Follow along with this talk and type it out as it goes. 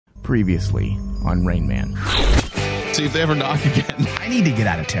Previously on Rain Man. See if they ever knock again. I need to get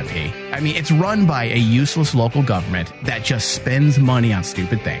out of Tempe. I mean, it's run by a useless local government that just spends money on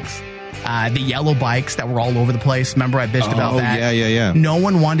stupid things. The yellow bikes that were all over the place. Remember I bitched about that? Yeah. No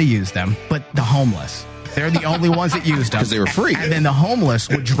one wanted to use them, but the homeless. They're the only ones that used them. Because they were free. And then the homeless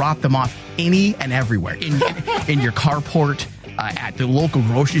would drop them off any and everywhere. In your carport, at the local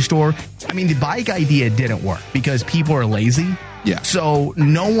grocery store. I mean, the bike idea didn't work because people are lazy. Yeah. So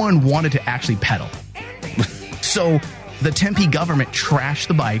no one wanted to actually pedal. So the Tempe government trashed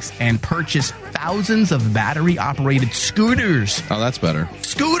the bikes and purchased thousands of battery-operated scooters. Oh, that's better.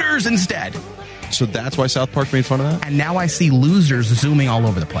 Scooters instead. So that's why South Park made fun of that? And now I see losers zooming all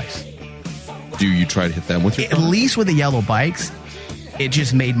over the place. Do you try to hit them with your At least with the yellow bikes, it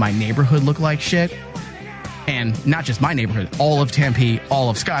just made my neighborhood look like shit. And not just my neighborhood, all of Tempe, all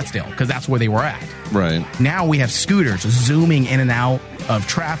of Scottsdale, because that's where they were at. Right. Now we have scooters zooming in and out of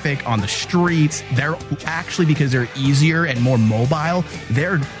traffic on the streets. They're actually, because they're easier and more mobile,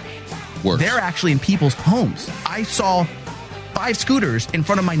 they're Worse. They're actually in people's homes. I saw 5 scooters in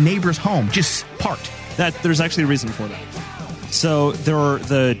front of my neighbor's home, just parked. There's actually a reason for that. So there are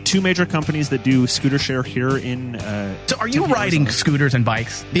the 2 major companies that do scooter share here in. So are you riding scooters and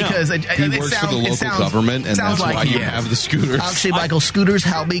bikes? Because he works for the local government, and that's why you have the scooters. Actually, Michael, scooters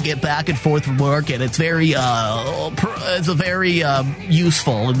help me get back and forth from work, and it's very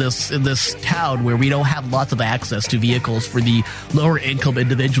useful in this town where we don't have lots of access to vehicles for the lower income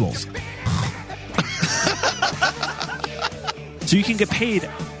individuals. So you can get paid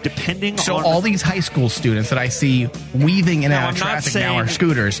depending on... So all these high school students that I see weaving in and out of traffic now are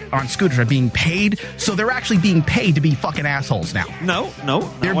scooters are being paid. So they're actually being paid to be fucking assholes now. No.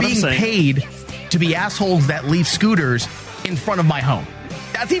 They're being paid to be assholes that leave scooters in front of my home.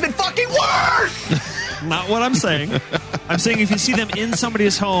 That's even fucking worse! Not what I'm saying. I'm saying if you see them in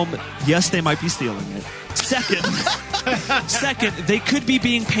somebody's home, yes, they might be stealing it. Second, they could be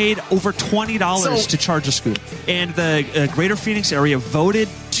being paid over $20 to charge a scooter. And the Greater Phoenix area voted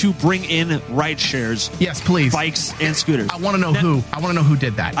to bring in ride shares. Yes, please. Bikes and scooters. I want to know who. I want to know who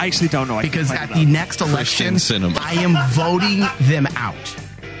did that. I actually don't know. Because at the next election, I am voting them out.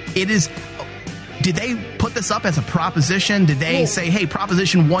 It is... Did they put this up as a proposition? Did they say, hey,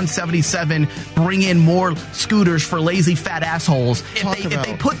 Proposition 177, bring in more scooters for lazy fat assholes? If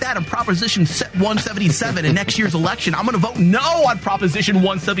they put that in Proposition 177 in next year's election, I'm going to vote no on Proposition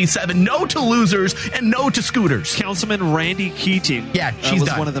 177, no to losers, and no to scooters. Councilman Randy Keating she's was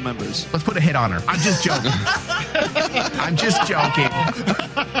done. One of the members. Let's put a hit on her. I'm just joking. I'm just joking.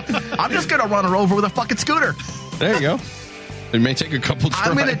 I'm just going to run her over with a fucking scooter. There you go. It may take a couple tries.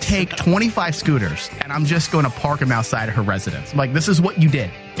 I'm going to take 25 scooters, and I'm just going to park them outside of her residence. I'm like, this is what you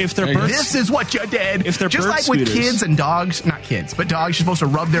did. If they're bird, this is what you did. If they're just bird like scooters. With kids and dogs, not kids, but dogs, you're supposed to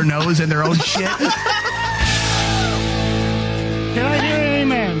rub their nose in their own shit. Can I hear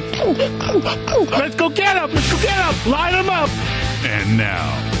an amen? Let's go get him. Let's go get him. Line him up. And now,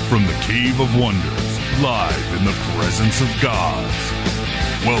 from the Cave of Wonders, live in the presence of gods,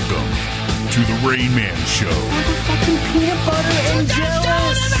 welcome to the Rain Man Show. Fucking peanut butter and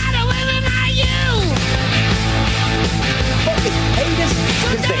jealous. Women are you? Fucking hate us.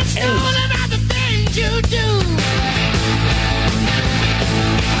 That's all about the things you do.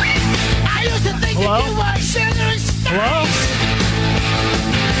 I used to think that you were sugar and spice. Hello?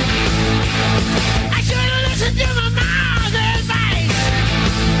 I should have listened to my mom's advice.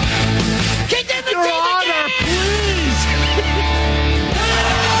 Keep them Your Honor, please.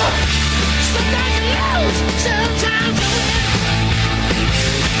 Sometimes you lose, sometimes you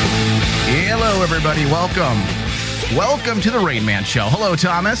win. Hello, everybody. Welcome to the Rain Man Show. Hello,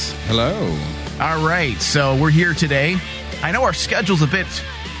 Thomas. Hello. All right, so we're here today. I know our schedule's a bit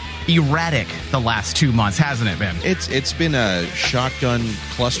erratic the last 2 months, hasn't it been? It's been a shotgun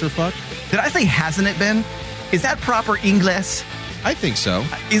clusterfuck. Did I say hasn't it been? Is that proper English? I think so.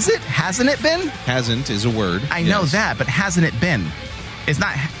 Is it? Hasn't it been? Hasn't is a word. I know that, but hasn't it been? It's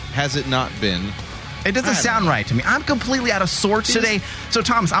not. Has it not been? It doesn't sound right to me. I'm completely out of sorts today. So,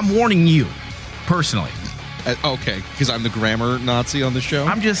 Thomas, I'm warning you personally. Okay, because I'm the grammar Nazi on the show.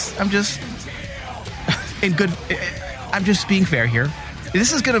 I'm just in good. I'm just being fair here.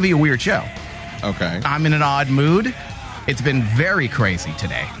 This is going to be a weird show. Okay. I'm in an odd mood. It's been very crazy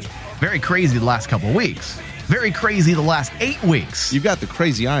today. Very crazy the last couple of weeks. Very crazy the last 8 weeks. You've got the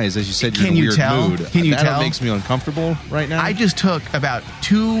crazy eyes, as you said. You're Can in a you weird tell? mood. Can you tell? That makes me uncomfortable right now. I just took about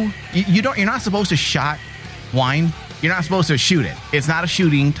 2. You're not supposed to shot wine. You're not supposed to shoot it. It's not a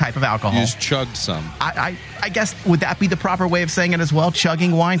shooting type of alcohol. You just chugged some. I guess, would that be the proper way of saying it as well?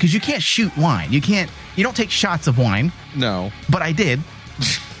 Chugging wine? Because you can't shoot wine. You don't take shots of wine. No. But I did.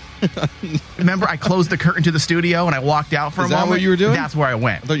 Remember, I closed the curtain to the studio and I walked out for a moment. Is that what you were doing? That's where I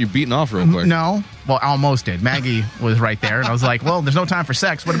went. I thought you were beating off real quick. No. Well, I almost did. Maggie was right there, and I was like, well, there's no time for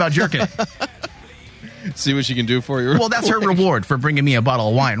sex. What about jerking it? See what she can do for you? Well, that's her reward for bringing me a bottle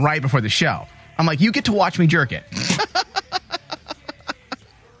of wine right before the show. I'm like, you get to watch me jerk it.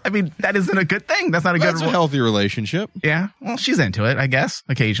 I mean, that isn't a good thing. That's not a good... That's a healthy relationship. Yeah. Well, she's into it, I guess,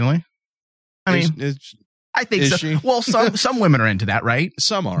 occasionally. I mean... I think so. She? Well, some women are into that, right?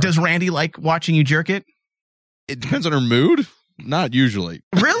 Some are. Does Randy like watching you jerk it? It depends on her mood. Not usually.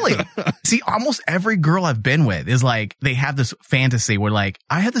 Really? See, almost every girl I've been with is like, they have this fantasy where like,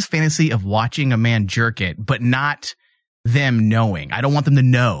 I have this fantasy of watching a man jerk it, but not them knowing. I don't want them to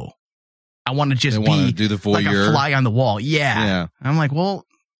know. I want to just do the voyeur. Like a fly on the wall. Yeah. I'm like, well,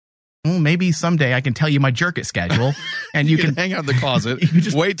 maybe someday I can tell you my jerk it schedule, and you can hang out in the closet. You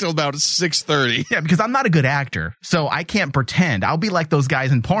just wait till about 6:30. Yeah, because I'm not a good actor, so I can't pretend. I'll be like those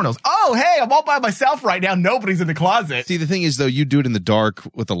guys in pornos. Oh, hey, I'm all by myself right now. Nobody's in the closet. See, the thing is, though, you do it in the dark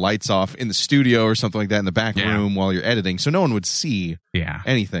with the lights off in the studio or something like that in the back room while you're editing, so no one would see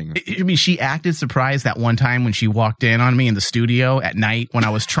anything. I mean, she acted surprised that one time when she walked in on me in the studio at night when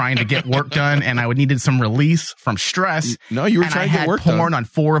I was trying to get work done, and I needed some release from stress. No, you were trying to get work done. I had porn done on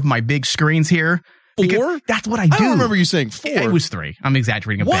 4 of my big screens here. 4? That's what I do. I don't remember you saying 4. It was 3. I'm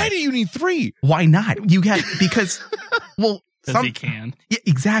exaggerating a bit. Why do you need 3? Why not? You got because well, because he can. Yeah,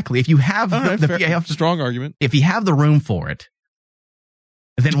 exactly. If you have strong argument. If you have the room for it,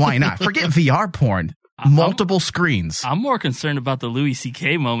 then why not? Forget VR porn. Multiple screens. I'm more concerned about the Louis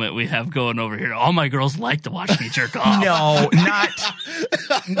C.K. moment we have going over here. All my girls like to watch me jerk off. No,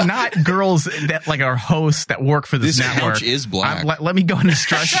 not girls that like are hosts that work for this network. Couch is black. Let me go into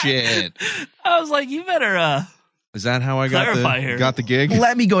stress. Shit. I was like, you better Is that how I got the gig?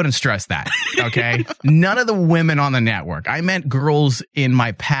 Let me go ahead and stress that. Okay. None of the women on the network. I meant girls in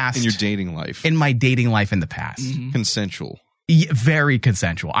my past. In your dating life. In my dating life in the past. Mm-hmm. Consensual. Very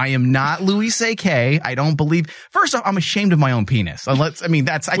consensual. I am not Louis C.K. I don't believe. First off, I'm ashamed of my own penis.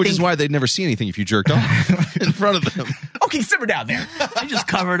 Which is why they'd never see anything if you jerked off in front of them. Okay, simmer down there. I just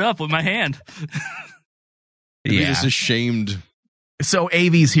covered up with my hand. You're just ashamed. So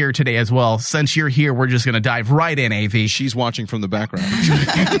AV's here today as well. Since you're here, we're just going to dive right in, AV. She's watching from the background.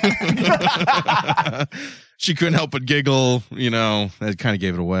 She couldn't help but giggle. That kind of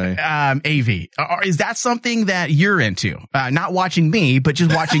gave it away. AV, is that something that you're into? Not watching me, but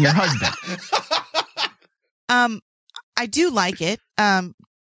just watching your husband. I do like it.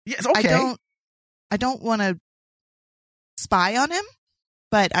 Yes, okay. I don't want to spy on him,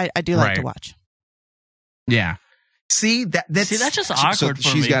 but I do like to watch. Yeah. See, that's just awkward for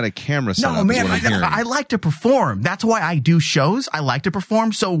me. She's got a camera set up. No, man, I like to perform. That's why I do shows. I like to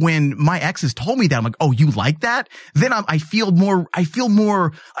perform. So when my exes told me that, I'm like, oh, you like that? Then I feel more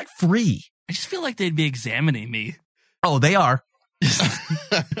like free. I just feel like they'd be examining me. Oh, they are.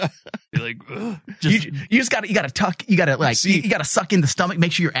 You're like, you just gotta tuck, you gotta suck in the stomach,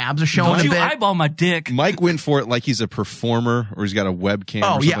 make sure your abs are showing a bit. Eyeball my dick. Mike went for it like he's a performer or he's got a webcam.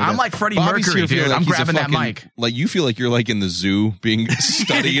 Oh yeah, I'm like Freddie Mercury, dude. Like I'm grabbing that mic. Like you feel like you're like in the zoo being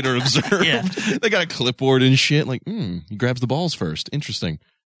studied or observed. Yeah. They got a clipboard and shit. Like, he grabs the balls first. Interesting.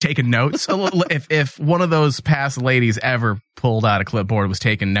 Taking notes. If one of those past ladies ever pulled out a clipboard and was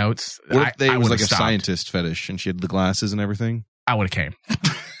taking notes, what if it was like a scientist fetish and she had the glasses and everything? I would have came.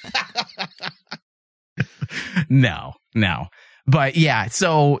 No. But yeah,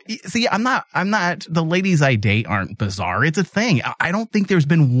 so see, I'm not, the ladies I date aren't bizarre. It's a thing. I don't think there's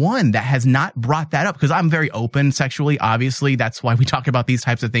been one that has not brought that up because I'm very open sexually. Obviously, that's why we talk about these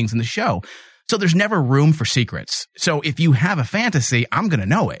types of things in the show. So there's never room for secrets. So if you have a fantasy, I'm going to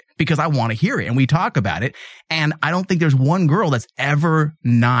know it because I want to hear it and we talk about it. And I don't think there's one girl that's ever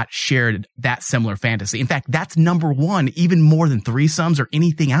not shared that similar fantasy. In fact, that's number one, even more than threesomes or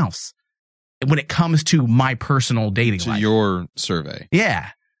anything else when it comes to my personal dating life. Your survey.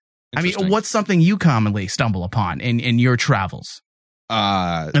 Yeah. I mean, what's something you commonly stumble upon in your travels?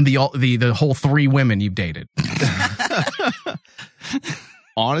 And the whole 3 women you've dated.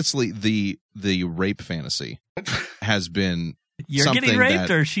 Honestly, the rape fantasy has been You're getting raped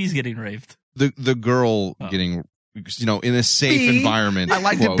or she's getting raped? The girl getting, in a safe environment. I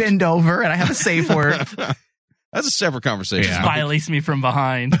like to bend over and I have a safe word. That's a separate conversation. Yeah. Violates me from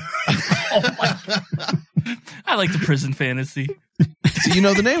behind. Oh my God. I like the prison fantasy. So you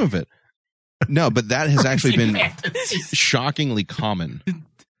know the name of it. No, but that has actually been shockingly common in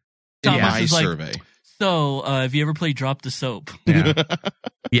my survey. So, have you ever played Drop the Soap? Yeah.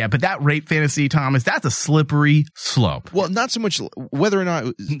 Yeah, but that rape fantasy, Thomas, that's a slippery slope. Well, not so much whether or not...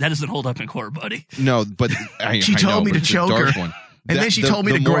 That doesn't hold up in court, buddy. No, but... She told me to choke her. And then she told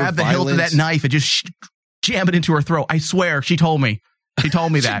me to grab the hilt of that knife and just jam it into her throat. I swear, she told me. She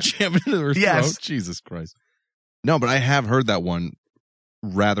told me that. Jam it into her throat? Jesus Christ. No, but I have heard that one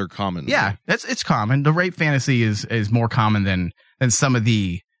rather common. Yeah, it's common. The rape fantasy is more common than some of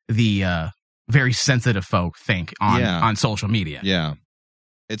the very sensitive folk think on social media. Yeah.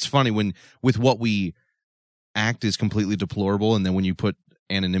 It's funny with what we act is completely deplorable, and then when you put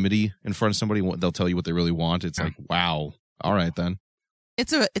anonymity in front of somebody, they'll tell you what they really want. It's like, wow. All right, then.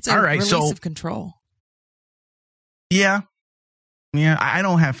 It's a release of control. Yeah. Yeah, I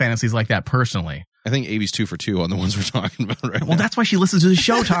don't have fantasies like that personally. I think Avi's 2 for 2 on the ones we're talking about right now. Well, that's why she listens to the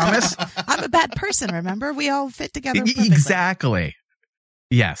show, Thomas. I'm a bad person, remember? We all fit together perfectly. Exactly.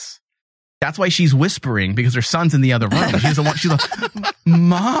 Yes. That's why she's whispering, because her son's in the other room. She's like,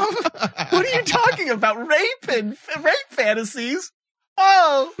 Mom, what are you talking about? Rape fantasies?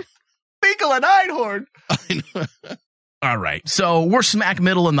 Oh, Finkel and Einhorn. I know. All right. So we're smack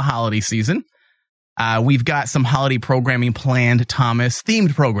middle in the holiday season. We've got some holiday programming planned, Thomas,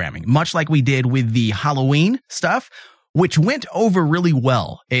 themed programming, much like we did with the Halloween stuff, which went over really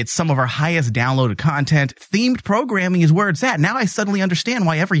well. It's some of our highest downloaded content. Themed programming is where it's at. Now I suddenly understand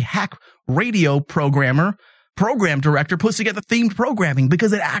why every hack radio program director puts together themed programming,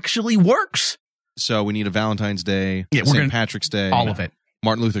 because it actually works. So we need a Valentine's Day, St. Patrick's Day, all of it.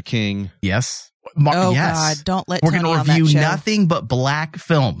 Martin Luther King. Yes. Yes. God, don't let We're Tony going to review nothing but black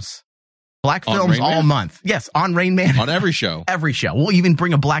films. Black films all month. Yes, on Rain Man. On every show. Every show. We'll even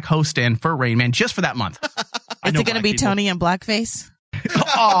bring a black host in for Rain Man just for that month. Is it going to be Tony in blackface?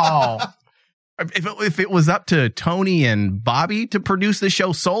 Oh. If it was up to Tony and Bobby to produce the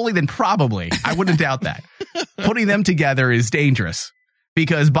show solely, then probably. I wouldn't doubt that. Putting them together is dangerous.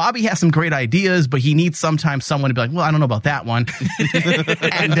 Because Bobby has some great ideas, but he needs sometimes someone to be like, well, I don't know about that one.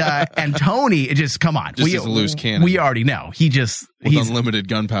 and Tony, it just, come on. Just a loose cannon. We already know. He's unlimited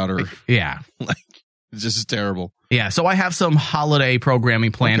gunpowder. Yeah. It's just terrible. Yeah. So I have some holiday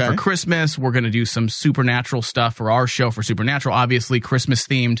programming planned for Christmas. We're going to do some Supernatural stuff for our show for Supernatural, obviously Christmas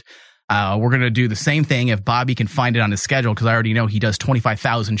themed. We're going to do the same thing if Bobby can find it on his schedule, because I already know he does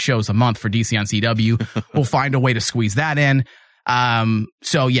 25,000 shows a month for DC on CW. We'll find a way to squeeze that in.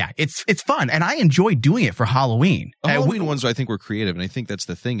 So yeah, it's fun, and I enjoy doing it for Halloween. The Halloween ones, I think, were creative, and I think that's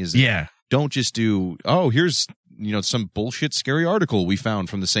the thing is, don't just do, here's, some bullshit scary article we found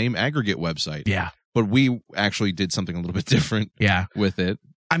from the same aggregate website. Yeah. But we actually did something a little bit different with it.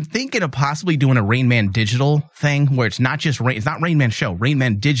 I'm thinking of possibly doing a Rain Man Digital thing where it's not just it's not Rain Man Show, Rain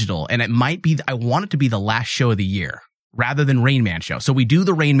Man Digital, and it might be, I want it to be the last show of the year rather than Rain Man Show. So we do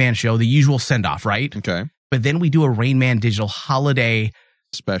the Rain Man Show, the usual send-off, right? Okay. But then we do a Rain Man Digital holiday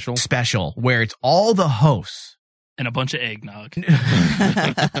special where it's all the hosts and a bunch of eggnog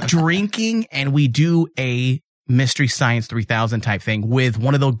drinking, and we do a Mystery Science 3000 type thing with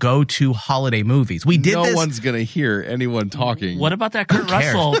one of the go-to holiday movies. We did No one's going to hear anyone talking. What about that Kurt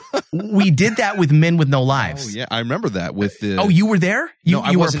Russell? We did that with Men with No Lives. Oh, yeah. I remember that with the... Oh, you were there?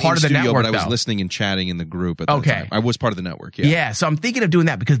 I were wasn't part of the studio, network, but I was though. listening and chatting in the group at that time. I was part of the network, Yeah, so I'm thinking of doing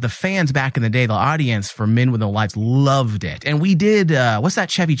that because the fans back in the day, the audience for Men with No Lives loved it. And we did, what's that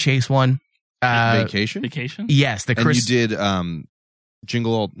Chevy Chase one? Vacation? Yes. And you did...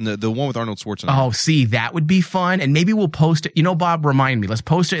 the one with Arnold Schwarzenegger. Oh, see, that would be fun. And maybe we'll post it. Bob, remind me. Let's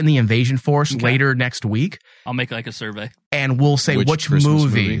post it in the Invasion Force later next week. I'll make like a survey. And we'll say which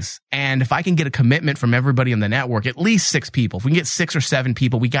movies. And if I can get a commitment from everybody on the network, at least 6 people. If we can get 6 or 7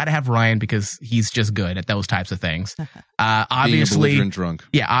 people, we got to have Ryan because he's just good at those types of things. Obviously, being a belligerent drunk.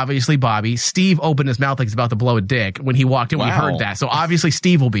 Yeah, obviously Bobby. Steve opened his mouth like he's about to blow a dick when he walked in. Wow. We heard that. So obviously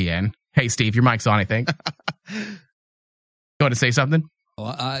Steve will be in. Hey, Steve, your mic's on, I think. Go ahead and say something.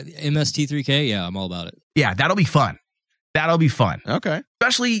 MST3K, yeah, I'm all about it. Yeah, that'll be fun. Okay.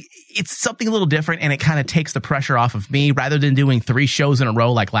 Especially, it's something a little different, and it kind of takes the pressure off of me rather than doing 3 shows in a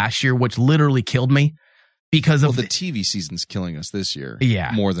row like last year, which literally killed me because of the TV season's killing us this year.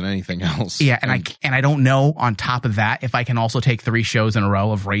 Yeah, more than anything else. Yeah, and I don't know on top of that if I can also take 3 shows in a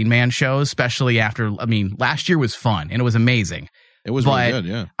row of Rain Man shows, especially after. Last year was fun and it was amazing. It was really good,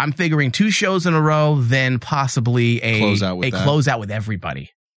 yeah. I'm figuring 2 shows in a row, then possibly a closeout with everybody.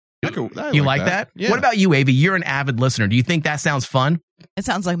 You like that? Yeah. What about you, Avi? You're an avid listener. Do you think that sounds fun? It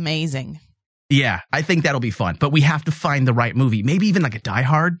sounds amazing. Yeah, I think that'll be fun. But we have to find the right movie. Maybe even like a Die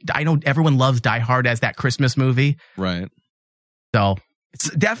Hard. I know everyone loves Die Hard as that Christmas movie. Right. So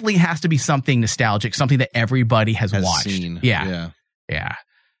it definitely has to be something nostalgic, something that everybody has watched. Seen. Yeah.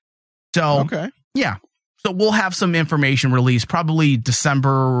 So, okay. Yeah. So we'll have some information released probably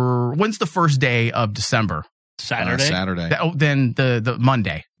December. When's the first day of December? Saturday. Saturday. Then the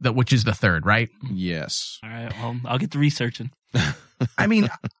Monday, which is the 3rd, right? Yes. All right. Well, I'll get to researching. I mean,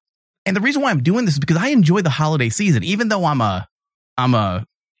 and the reason why I'm doing this is because I enjoy the holiday season, even though I'm a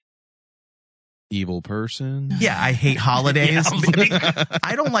evil person. Yeah, I hate holidays.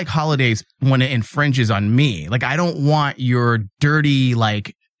 I don't like holidays when it infringes on me. Like, I don't want your dirty,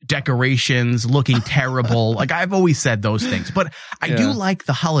 like, decorations looking terrible. Like, I've always said those things, but I do like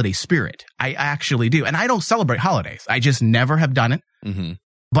the holiday spirit. I actually do. And I don't celebrate holidays. I just never have done it. Mm-hmm.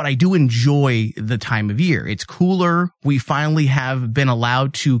 But I do enjoy the time of year. It's cooler. We finally have been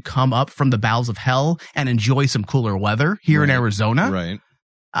allowed to come up from the bowels of hell and enjoy some cooler weather here in Arizona. Right.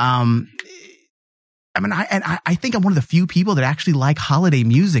 I mean, I think I'm one of the few people that actually like holiday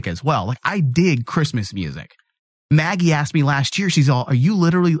music as well. Like, I dig Christmas music. Maggie asked me last year, she's all, are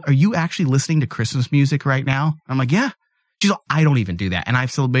you actually listening to Christmas music right now? I'm like, yeah. She's all, I don't even do that. And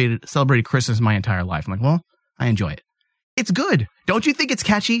I've celebrated Christmas my entire life. I'm like, well, I enjoy it. It's good. Don't you think it's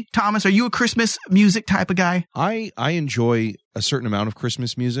catchy? Thomas, are you a Christmas music type of guy? I enjoy a certain amount of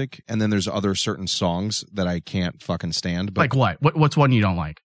Christmas music, and then there's other certain songs that I can't fucking stand. But like what? What's one you don't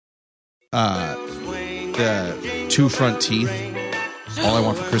like? The Two Front Teeth. All I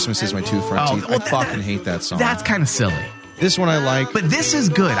want for Christmas is my two front teeth. Well, I fucking hate that song. That's kind of silly. This one I like. But this is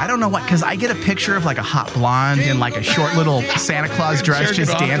good. I don't know what, because I get a picture of like a hot blonde in like a short little Santa Claus dress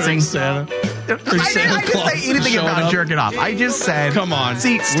just dancing. Santa. I didn't say anything about jerking off. I just said, come on.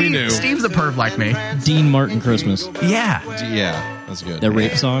 See, we knew. Steve's a perv like me. Dean Martin Christmas. Yeah. Yeah, that's good. The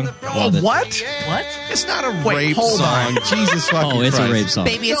rape song. Oh, what? What? It's not a rape song. Jesus fucking Oh, it's Christ. a rape song.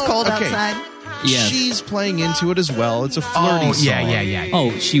 Baby, it's cold outside. Yes. She's playing into it as well. It's a flirty song. Yeah.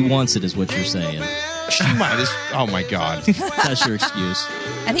 Oh, she wants it is what you're saying. She might as... Oh, my God. That's your excuse.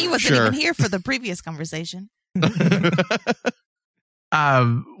 And he wasn't even here for the previous conversation.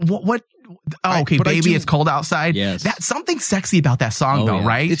 What? Oh, okay, baby, it's cold outside. Yes. That's something sexy about that song, though, yeah.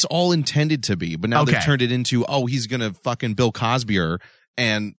 right? It's all intended to be, but now they've turned it into, he's going to fucking Bill Cosby her,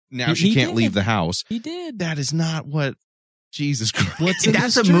 and now she can't leave the house. He did. That is not what... Jesus Christ.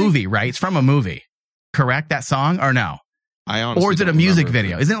 That's a movie, right? It's from a movie. Correct? That song? Or no? I honestly Or is it a music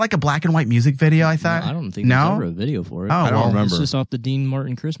video? Isn't it like a black and white music video, I thought? No, I don't think there's ever a video for it. Oh, I don't remember. It's just off the Dean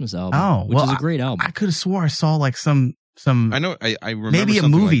Martin Christmas album. Oh, which is a great album. I could have swore I saw like some. I know. I remember maybe a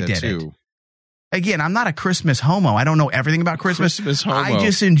something movie like that did too. it. Again, I'm not a Christmas homo. I don't know everything about Christmas. Christmas homo. I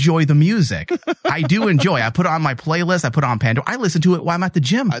just enjoy the music. I do enjoy. I put it on my playlist. I put it on Pandora. I listen to it while I'm at the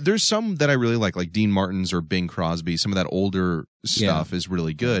gym. There's some that I really like Dean Martin's or Bing Crosby. Some of that older stuff is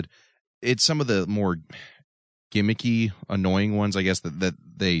really good. It's some of the more gimmicky, annoying ones, I guess, that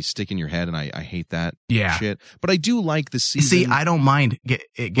they stick in your head, and I hate that shit. But I do like the season. See, I don't mind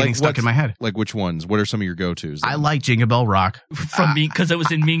getting stuck in my head. Like, which ones? What are some of your go-tos? I like Jingle Bell Rock. From me, because it was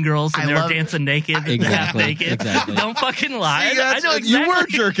in Mean Girls, and they were dancing naked, half naked. Exactly. Don't fucking lie. See, I know exactly. You were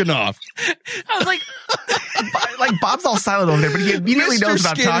jerking off. I was like... like, Bob's all silent over there, but he immediately knows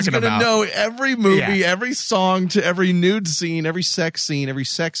what I'm talking about. Know every movie, every song, to every nude scene, every sex scene, every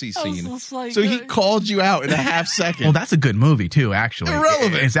sexy scene. Like, so he called you out in a half second. Well, that's a good movie, too, actually.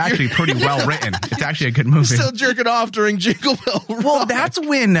 Irrelevant. It's actually pretty well written. It's actually a good movie. Still jerking off during Jingle Bell Rock. Well, that's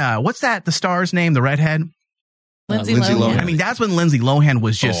when, what's that, the star's name, the redhead? Lindsay Lohan. I mean, that's when Lindsay Lohan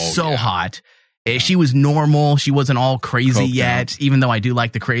was just hot. She was normal. She wasn't all crazy yet, even though I do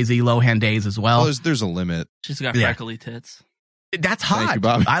like the crazy Lohan days as well. There's a limit. She's got freckly tits. That's hot. You,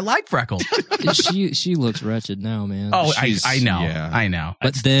 Bob. I like freckles. she looks wretched now, man. Oh, I know. Yeah. I know.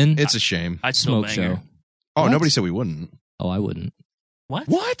 But then it's a shame. I'd Smoke Show. Oh, nobody said we wouldn't. Oh, I wouldn't.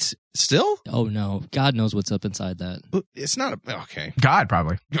 What? Still? Oh no. God knows what's up inside that. It's not okay. God,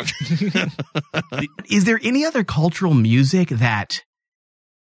 probably. Is there any other cultural music that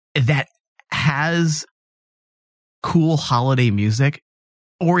has cool holiday music,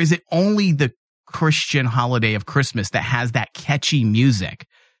 or is it only the Christian holiday of Christmas that has that catchy music?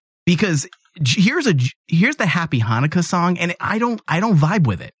 Because here's the Happy Hanukkah song, and I don't vibe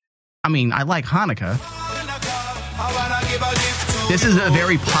with it. I mean, I like Hanukkah. This is a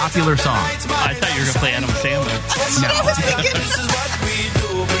very popular song. I thought you were gonna play Adam Sandler. No. This is what we do.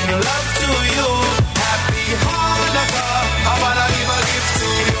 Bring love to you. Happy Hanukkah. I wanna give a gift to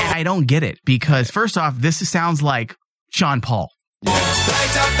you. I don't get it, because first off, this sounds like Sean Paul.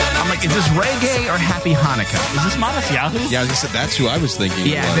 I'm like, is this reggae or Happy Hanukkah? Is this Modest Yahoo? Yeah, that's who I was thinking.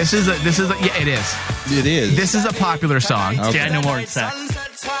 Yeah, this is yeah, it is. It is. This is a popular song. Okay. See, I know more than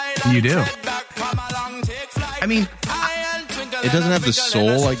sex. You do. I mean, it doesn't have the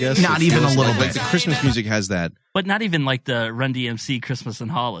soul, I guess. Not even a little bit. Like the Christmas music has that. But not even like the Run DMC Christmas in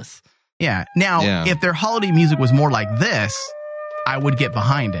Hollis. Yeah. Now, if their holiday music was more like this, I would get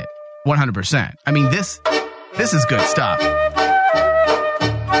behind it. 100%. I mean, this This is good stuff.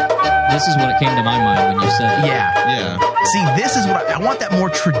 This is what it came to my mind when you said it. Yeah. See, this is what I want, that more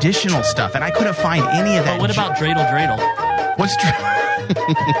traditional stuff, and I couldn't find any of that. But what about Dreidel Dreidel? What's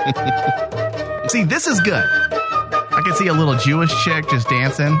See, this is good. I can see a little Jewish chick just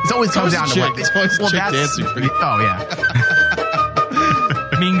dancing. It always comes down to like, it's always a chick dancing for you. Oh yeah.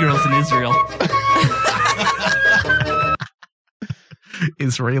 Mean Girls in Israel.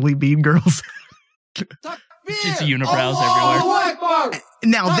 Israeli Mean Girls. Just unibrows everywhere.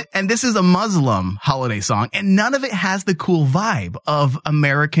 Now, and this is a Muslim holiday song, and none of it has the cool vibe of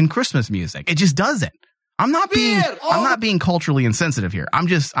American Christmas music. It just doesn't. I'm not being culturally insensitive here. I'm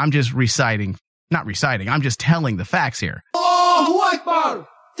just not reciting. I'm just telling the facts here. Allahu Akbar!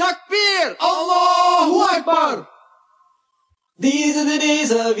 Takbir! Allahu Akbar! These are the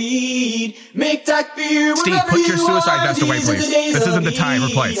days of Eid. Make takbir. Steve, put your suicide vest away, please. This isn't the time or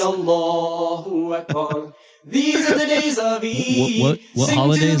place. Allahu Akbar. These are the days of Eid. What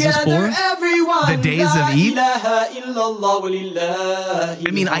holiday is this for? The days of Eid?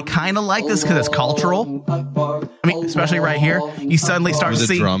 I mean, I kind of like this because it's cultural. I mean, especially right here. You suddenly start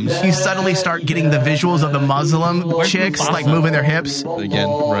seeing, you suddenly start getting the visuals of the Muslim chicks like moving their hips. Again,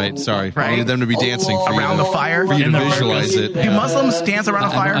 right, sorry. Right. I needed them to be dancing for around the fire. For you to visualize it. Do Muslims dance around a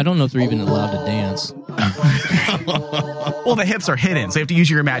fire? I don't know if they're even allowed to dance. Well, the hips are hidden, so you have to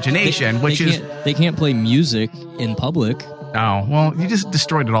use your imagination, they can't play music in public. Oh, well, you just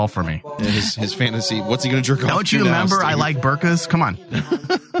destroyed it all for me. Yeah, his fantasy. What's he going to jerk off to? Don't you remember I like burqas? Come on.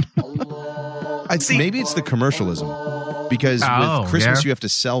 I'd see. Maybe it's the commercialism. Because with Christmas, you have to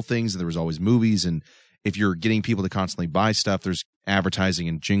sell things. There was always movies. And if you're getting people to constantly buy stuff, there's advertising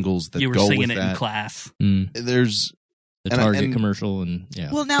and jingles that go with that. You were singing it in class. There's the Target commercial and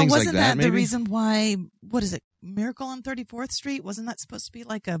Well, now things wasn't like that maybe? the reason why? What is it? Miracle on 34th Street? Wasn't that supposed to be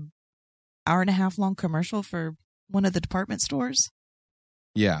like a hour and a half long commercial for one of the department stores?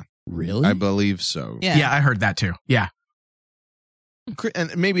 Yeah. Really? I believe so. Yeah, I heard that too. Yeah.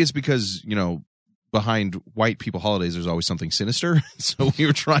 And maybe it's because, behind white people holidays, there's always something sinister. So we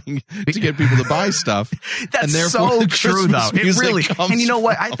were trying to get people to buy stuff. That's and so true, though. It really. And you know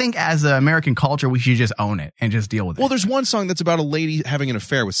what? I think as an American culture, we should just own it and just deal with it. Well, there's one song that's about a lady having an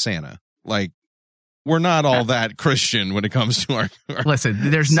affair with Santa. Like, we're not all that Christian when it comes to our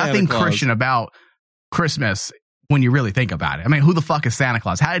Listen, there's Santa nothing Claus. Christian about Christmas when you really think about it. I mean, who the fuck is Santa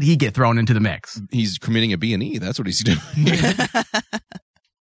Claus? How did he get thrown into the mix? He's committing a B&E. That's what he's doing.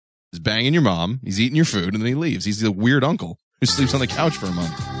 He's banging your mom. He's eating your food, and then he leaves. He's the weird uncle who sleeps on the couch for a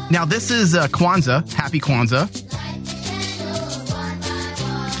month. Now, this is Kwanzaa. Happy Kwanzaa.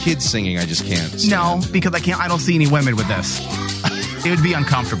 Kids singing, I just can't stand. No, because I don't see any women with this. It would be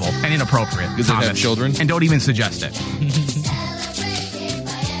uncomfortable and inappropriate. Because they have children? And don't even suggest it.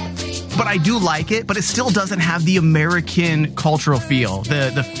 But I do like it, but it still doesn't have the American cultural feel.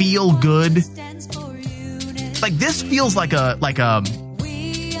 The feel good. Like, this feels like an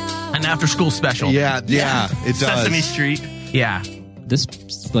after school special. Yeah, it does. Sesame Street. Yeah. This,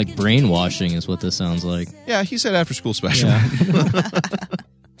 like, brainwashing is what this sounds like. Yeah, he said after school special. Yeah.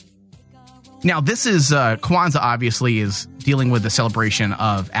 Now, this is Kwanzaa, obviously, is dealing with the celebration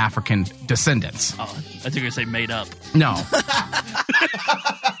of African descendants. Oh, I think you're going to say made up. No.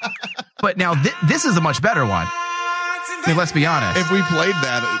 But now, this is a much better one. I mean, let's be honest. If we played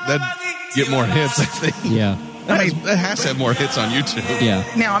that, that'd get more hits, I think. Yeah. It has to have more hits on YouTube. Yeah.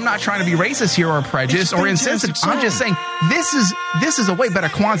 Now, I'm not trying to be racist here or prejudiced or insensitive. I'm just saying this is a way better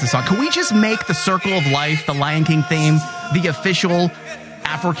Kwanzaa song. Can we just make the Circle of Life, the Lion King theme, the official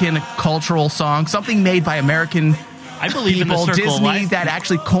African cultural song, something made by American I believe people, in the Circle Disney, of Life. that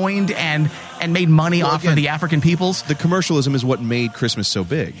actually coined and made money off of the African peoples? The commercialism is what made Christmas so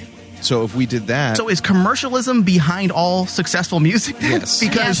big. So if we did that... So is commercialism behind all successful music? Yes.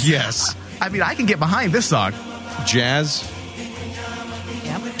 Because, yes. I mean, I can get behind this song. Jazz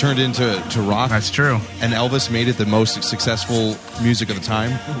turned into rock. That's true. And Elvis made it the most successful music of the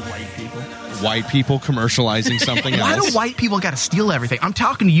time. White people commercializing something else. Why do white people got to steal everything? I'm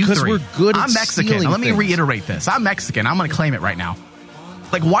talking to you three. Because we're good at I'm Mexican. stealing Let me things. reiterate this. I'm Mexican. I'm going to claim it right now.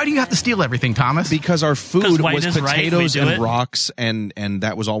 Like, why do you have to steal everything, Thomas? Because our food white was is right, potatoes we do and it. rocks, and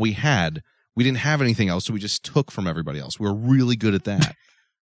that was all we had. We didn't have anything else, so we just took from everybody else. We were really good at that.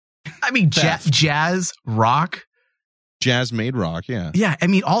 I mean, jazz, rock. Jazz made rock, yeah. Yeah, I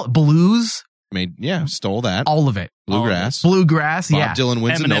mean, all blues. Stole that. All of it. Bluegrass. Bluegrass, Bob yeah. Dylan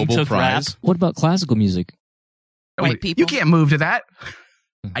wins Eminem a Nobel took Prize. rap. What about classical music? White people. You can't move to that.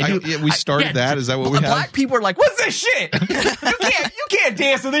 We started that. Is that what we have? Black people are like, what's this shit? you can't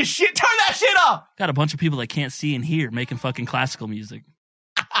dance to this shit. Turn that shit off. Got a bunch of people that can't see and hear making fucking classical music.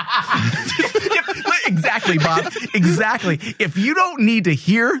 Exactly, Bob. Exactly. If you don't need to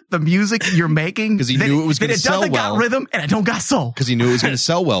hear the music you're making, because he knew it was going to sell well. It doesn't got rhythm and it don't got soul. Because he knew it was going to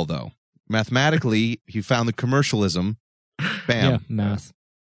sell well, though. Mathematically, he found the commercialism. Bam. Yeah,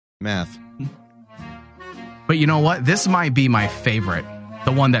 math. But you know what? This might be my favorite.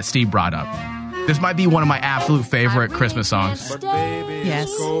 The one that Steve brought up. This might be one of my absolute favorite Christmas songs. Yes.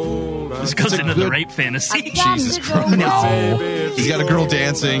 This goes into the rape fantasy. Jesus Christ. No. He's got a girl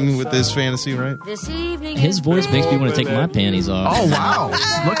dancing with this fantasy, right? His voice makes me want to take my panties off. Oh, wow.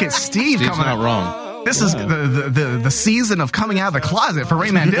 Look at Steve Steve's coming not out. wrong. This is the season of coming out of the closet for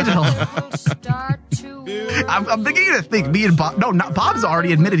Rayman Digital. I'm beginning to think me and Bob. No, not Bob's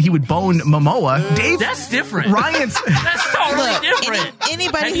already admitted he would bone Momoa. Dave, that's different. Ryan's that's totally different.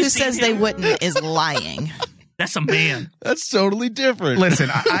 Anybody who says they wouldn't is lying. That's a man. That's totally different. Listen,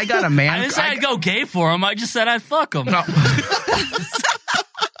 I got a man. I didn't say I'd go gay for him. I just said I'd fuck him. No.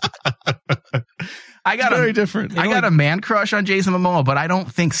 I got very different. I got a man crush on Jason Momoa, but I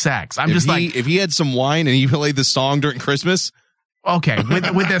don't think sex. I'm just like, if he had some wine and he played the song during Christmas. Okay,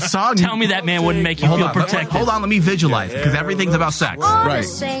 with this song, tell me that man wouldn't make you feel protected. Hold on, let me visualize it because everything's about sex. Right.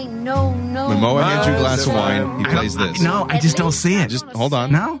 Momoa hands you a glass of wine. He plays this. No, I just don't see it. Just hold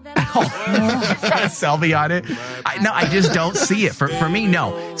on. No, trying to sell me on it. I just don't see it. For me,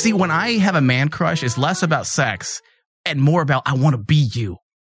 no. See, when I have a man crush, it's less about sex and more about I want to be you.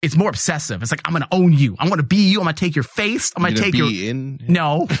 It's more obsessive. It's like, I'm going to own you. I want to be you. I'm going to take your face. I'm going to take your... in?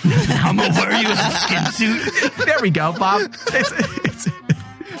 No. I'm going to wear you as a skin suit. There we go, Bob.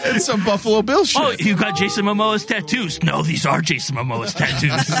 It's some Buffalo Bill shit. Oh, you got Jason Momoa's tattoos. No, these are Jason Momoa's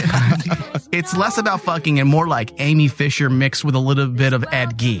tattoos. It's less about fucking and more like Amy Fisher mixed with a little bit of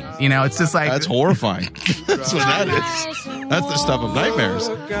Ed Gein. You know, it's just like... That's horrifying. That's what that is. That's the stuff of nightmares.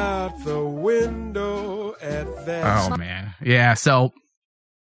 Oh, man. Yeah, so...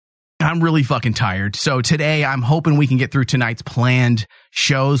 I'm really fucking tired. So today I'm hoping we can get through tonight's planned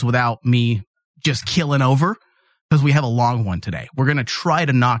shows without me just killing over because we have a long one today. We're going to try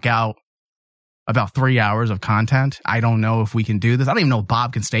to knock out about 3 hours of content. I don't know if we can do this. I don't even know if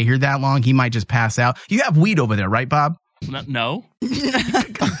Bob can stay here that long. He might just pass out. You have weed over there, right, Bob? No.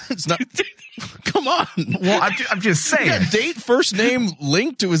 It's not. Come on. Well, I'm just saying. You got date, first name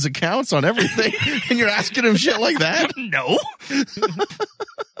linked to his accounts on everything, and you're asking him shit like that? No.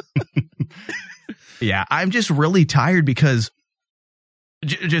 Yeah, I'm just really tired because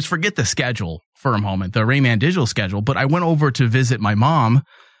just forget the schedule for a moment, the Rayman Digital schedule. But I went over to visit my mom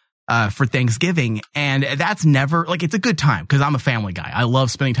for Thanksgiving, and that's never like it's a good time because I'm a family guy. I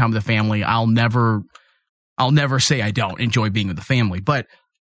love spending time with the family. I'll never say I don't enjoy being with the family, but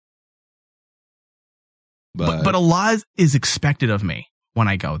a lot is expected of me when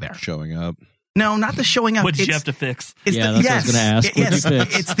I go there. Showing up. No, not the showing up. What did you have to fix? That's what I was going to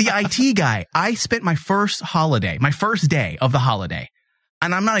ask. It's the IT guy. I spent my first day of the holiday,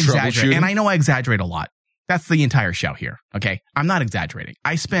 and I'm not exaggerating. And I know I exaggerate a lot. That's the entire show here. Okay, I'm not exaggerating.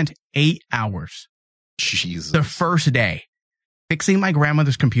 I spent 8 hours. Jesus. The first day fixing my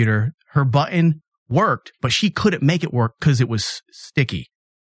grandmother's computer. Her button worked, but she couldn't make it work because it was sticky.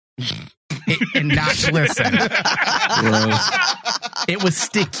 And not listen. It was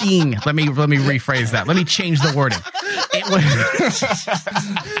sticking. Let me rephrase that. Let me change the wording.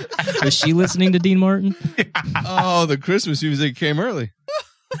 Was she listening to Dean Martin? Oh, the Christmas music came early.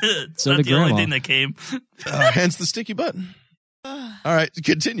 So That's the only grandma. thing that came. Hence the sticky button. All right,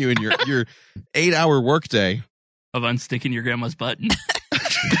 continue in your 8-hour workday of unsticking your grandma's button.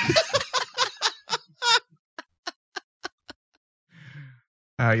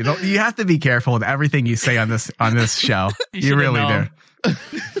 You have to be careful with everything you say on this show. You really do.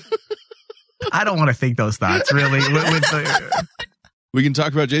 I don't want to think those thoughts, really. We can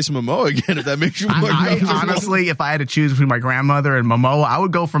talk about Jason Momoa again if that makes you more honestly, if I had to choose between my grandmother and Momoa, I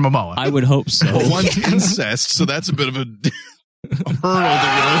would go for Momoa. I would hope so. Well, one's incest, so that's a bit of a hurdle to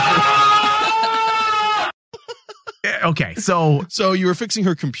get over. Okay, so you were fixing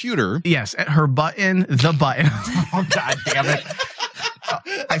her computer. Yes, the button. Oh, God damn it.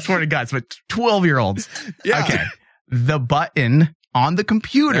 I swear to God, it's with 12-year-olds. Yeah. Okay. The button on the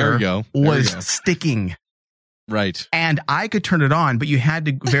computer was sticking. Right. And I could turn it on, but you had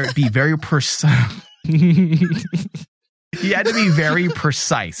to be very precise. You had to be very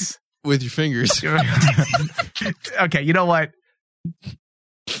precise. With your fingers. Okay, you know what?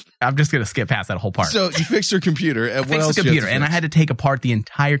 I'm just going to skip past that whole part. So you fixed her computer. And what else? The computer, and I had to take apart the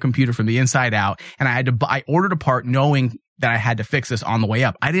entire computer from the inside out. And I ordered a part knowing that I had to fix this on the way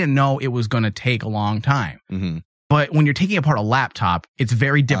up. I didn't know it was going to take a long time. Mm-hmm. But when you're taking apart a laptop, it's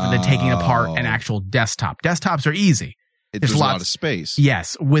very different than taking apart an actual desktop. Desktops are easy. There's a lot of space.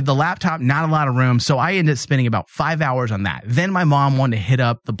 Yes. With the laptop, not a lot of room. So I ended up spending about 5 hours on that. Then my mom wanted to hit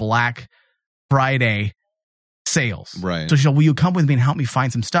up the Black Friday sales. Right. So she said, will you come with me and help me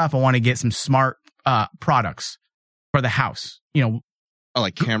find some stuff? I want to get some smart products for the house. You know,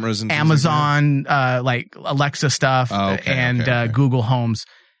 like cameras and Amazon, like Alexa stuff and Google Homes.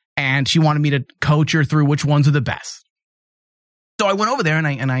 And she wanted me to coach her through which ones are the best. So I went over there and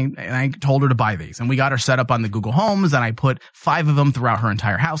I told her to buy these, and we got her set up on the Google Homes, and I put 5 of them throughout her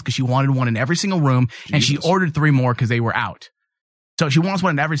entire house because she wanted one in every single room, and she ordered 3 more because they were out. So she wants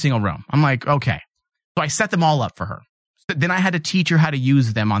one in every single room. I'm like, okay. So I set them all up for her. Then I had to teach her how to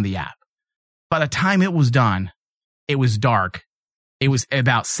use them on the app. By the time it was done, it was dark. It was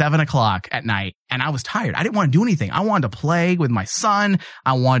about 7:00 at night, and I was tired. I didn't want to do anything. I wanted to play with my son.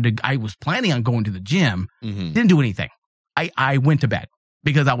 I was planning on going to the gym. Mm-hmm. Didn't do anything. I went to bed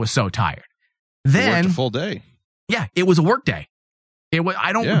because I was so tired. Then a full day. Yeah, it was a work day.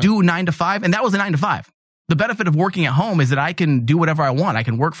 I don't do 9 to 5, and that was a 9 to 5. The benefit of working at home is that I can do whatever I want. I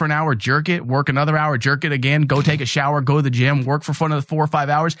can work for an hour, jerk it, work another hour, jerk it again, go take a shower, go to the gym, work for another 4 or 5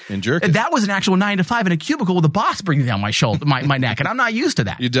 hours, and jerk it. That was an actual 9 to 5 in a cubicle with a boss breathing down my shoulder, my neck, and I'm not used to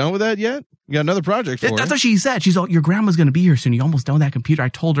that. You done with that yet? You got another project for That's what she said. She's like, your grandma's going to be here soon. You almost done with that computer. I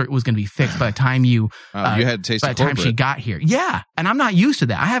told her it was going to be fixed by the time you had to taste by the time she got here. Yeah, and I'm not used to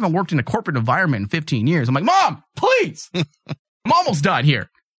that. I haven't worked in a corporate environment in 15 years. I'm like, Mom, please, I'm almost done here.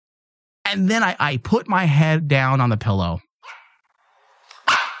 And then I put my head down on the pillow.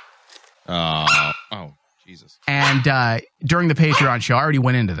 Oh, Jesus. And during the Patreon show, I already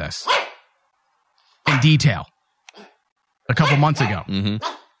went into this in detail a couple months ago. Mm-hmm.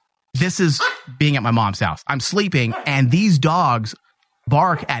 This is being at my mom's house. I'm sleeping, and these dogs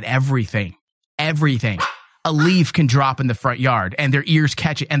bark at everything. Everything. A leaf can drop in the front yard, and their ears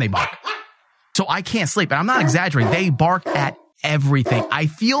catch it, and they bark. So I can't sleep. And I'm not exaggerating. They bark at everything. I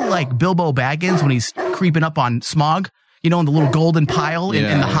feel like Bilbo Baggins when he's creeping up on Smaug, you know, in the little golden pile in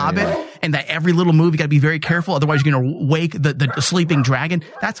The Hobbit, and that every little move, you got to be very careful. Otherwise, you're going to wake the sleeping dragon.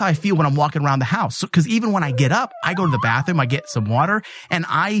 That's how I feel when I'm walking around the house. Because even when I get up, I go to the bathroom, I get some water, and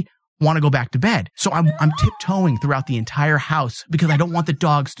I want to go back to bed. So I'm tiptoeing throughout the entire house because I don't want the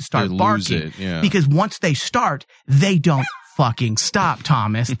dogs to start barking. Because once they start, they don't fucking stop,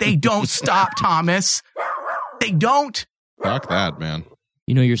 Thomas. They don't stop, Thomas. They don't. Fuck that, man.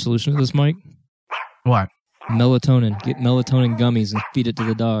 You know your solution to this, Mike? What? Melatonin. Get melatonin gummies and feed it to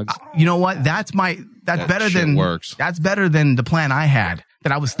the dogs. You know what? That's better than works. That's better than the plan I had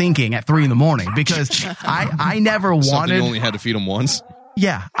that I was thinking at 3 a.m. because I never wanted. You only had to feed them once.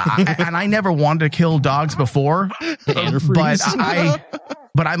 Yeah, and I never wanted to kill dogs before, but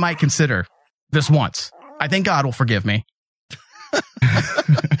I might consider this once. I think God will forgive me.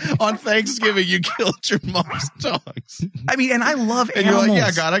 On Thanksgiving, you killed your mom's dogs. I mean, and I love and animals. You're like,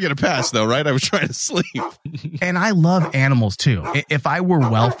 yeah, God, I get a pass, though, right? I was trying to sleep. And I love animals, too. If I were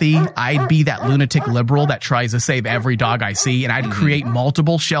wealthy, I'd be that lunatic liberal that tries to save every dog I see, and I'd create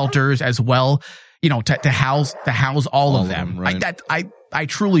multiple shelters as well, you know, to house all of them. Right. I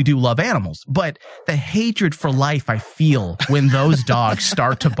truly do love animals, but the hatred for life I feel when those dogs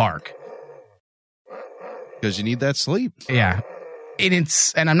start to bark. Because you need that sleep. Yeah.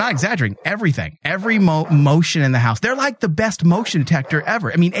 And I'm not exaggerating, everything, every motion in the house. They're like the best motion detector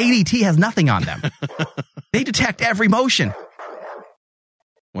ever. I mean, ADT has nothing on them. They detect every motion.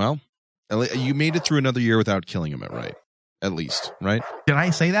 Well, you made it through another year without killing him at least, right? Did I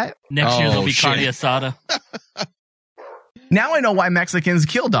say that? Next year there'll be carne asada. Now I know why Mexicans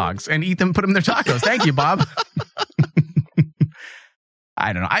kill dogs and eat them, put them in their tacos. Thank you, Bob.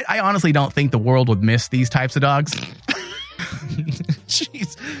 I don't know. I honestly don't think the world would miss these types of dogs.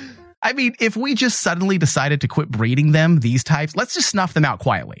 Jeez. I mean, if we just suddenly decided to quit breeding them, these types, let's just snuff them out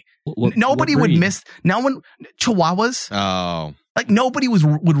quietly. Nobody would miss. No one. Chihuahuas. Oh, like nobody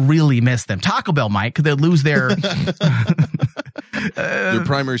would really miss them. Taco Bell might, because they'd lose their their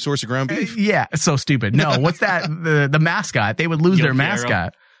primary source of ground beef. Yeah, so stupid. No, what's that? The mascot. They would lose their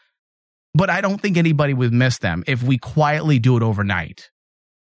mascot. But I don't think anybody would miss them if we quietly do it overnight.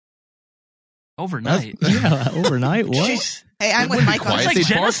 Overnight? Yeah, overnight. What? Jeez. Hey, I'm with Mike. It's like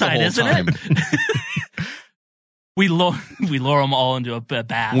genocide, isn't it? We lure them all into a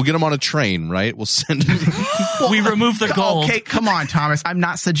bath. We'll get them on a train, right? We'll send them. We remove the gold. Okay, come on, Thomas. I'm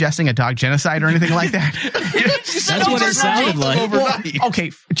not suggesting a dog genocide or anything like that. That's what it sounded like. Well,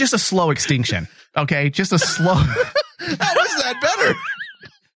 okay, just a slow extinction. Okay, just a slow. How is that better?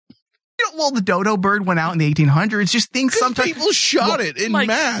 Well, the dodo bird went out in the 1800s. Just think sometimes people shot it in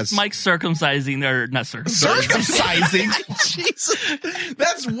mass. Mike's circumcising, or not circumcising. Jesus,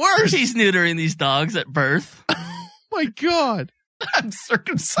 that's worse. He's neutering these dogs at birth. my God. I'm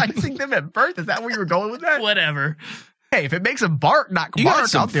circumcising them at birth. Is that where you were going with that? Whatever. Hey, if it makes them bark, not You got bark,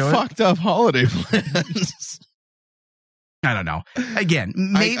 some I'll do it. fucked up holiday plans. I don't know. Again,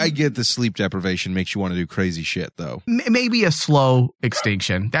 maybe, I get the sleep deprivation makes you want to do crazy shit, though. Maybe a slow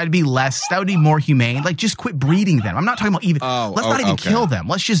extinction. That would be more humane. Like, just quit breeding them. I'm not talking about let's not even kill them.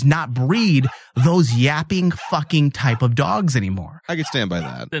 Let's just not breed those yapping fucking type of dogs anymore. I could stand by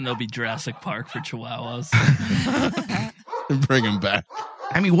that. Then there'll be Jurassic Park for Chihuahuas. Bring them back.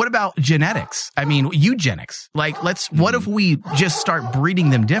 I mean, what about genetics? I mean, eugenics. Like, what if we just start breeding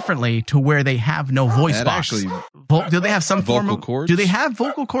them differently to where they have no voice box? Do they have some form of cords? Do they have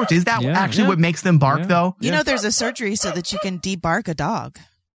vocal cords? Is that actually what makes them bark, though? You know, there's a surgery so that you can debark a dog.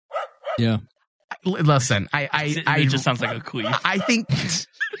 Yeah. Listen, it just sounds like a queef. I think.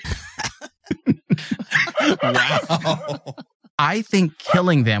 Wow. I think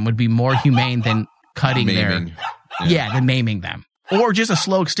killing them would be more humane than cutting Maiming. than maiming them. Or just a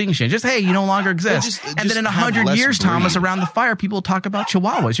slow extinction. Just, hey, you no longer exist. And then in 100 years, Thomas, around the fire, people talk about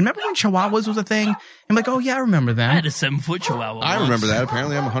chihuahuas. You remember when chihuahuas was a thing? I'm like, oh, yeah, I remember that. I had a 7-foot chihuahua. I remember that.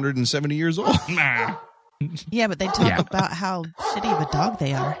 Apparently, I'm 170 years old. Yeah, but they talk about how shitty of a dog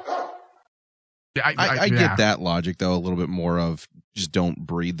they are. I get that logic, though, a little bit more of just don't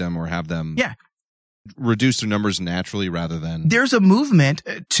breed them or have them reduce their numbers naturally rather than... There's a movement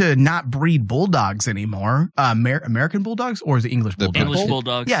to not breed bulldogs anymore. American bulldogs, or is it English bulldogs? English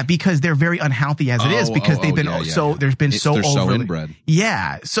bulldogs. Yeah, because they're very unhealthy as it is because they've been there's been so they're overly... so inbred.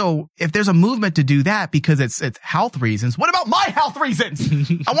 Yeah, so if there's a movement to do that because it's health reasons, what about my health reasons?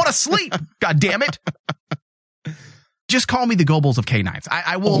 I want to sleep, God damn it. Just call me the Goebbels of canines.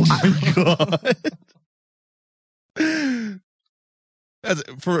 I will... Oh my God.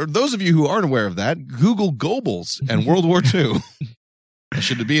 For those of you who aren't aware of that, Google Goebbels and World War II.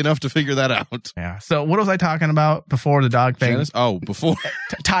 Should be enough to figure that out. Yeah. So what was I talking about before the dog thing? Janice? Oh, before.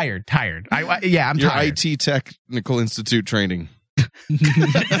 Tired. I'm Your tired. IT Technical Institute training.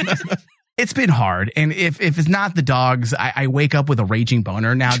 It's been hard. And if it's not the dogs, I wake up with a raging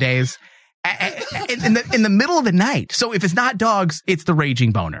boner nowadays. in the middle of the night. So if it's not dogs, it's the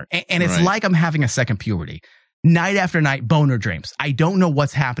raging boner. And it's like I'm having a second puberty. Night after night, boner dreams. I don't know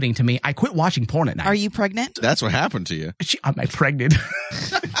what's happening to me. I quit watching porn at night. Are you pregnant? That's what happened to you. Am I pregnant?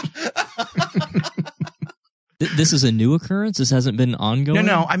 This is a new occurrence? This hasn't been ongoing?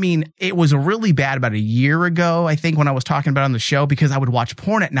 No. I mean, it was really bad about a year ago, I think, when I was talking about it on the show, because I would watch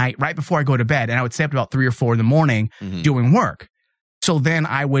porn at night right before I go to bed, and I would stay up about 3 or 4 in the morning doing work. So then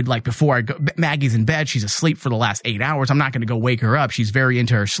I would, like, before I go, Maggie's in bed, she's asleep for the last 8 hours. I'm not going to go wake her up. She's very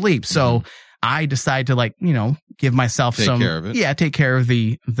into her sleep. So I decide to, like, give myself take care of it. Yeah, take care of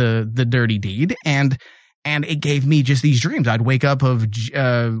the dirty deed. And it gave me just these dreams. I'd wake up of,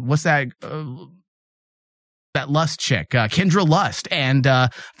 what's that, that Lust chick, Kendra Lust and,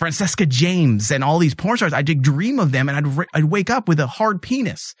 Francesca James and all these porn stars. I'd dream of them and I'd wake up with a hard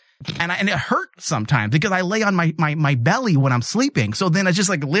penis. And it hurt sometimes because I lay on my belly when I'm sleeping. So then it's just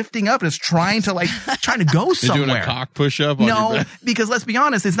like lifting up and it's trying to go somewhere. You're doing a cock push-up on your bed? Because let's be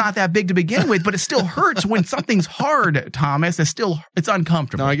honest, it's not that big to begin with, but it still hurts when something's hard, Thomas. It's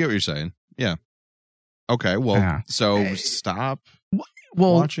uncomfortable. No, I get what you're saying. Yeah. Okay, well, so stop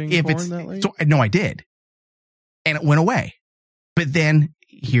watching porn that late? No, I did. And it went away. But then,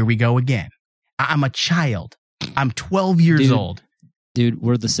 here we go again. I'm a child. I'm 12 years old. Dude,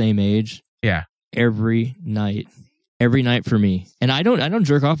 we're the same age. Yeah. Every night for me. And I don't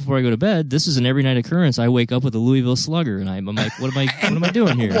jerk off before I go to bed. This is an every night occurrence. I wake up with a Louisville Slugger and I'm like, what am I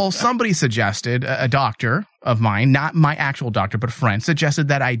doing here? Well, somebody suggested, a doctor of mine, not my actual doctor, but a friend, suggested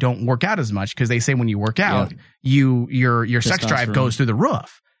that I don't work out as much because they say when you work out, your sex drive goes through the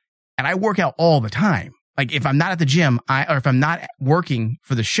roof. And I work out all the time. Like if I'm not at the gym, or if I'm not working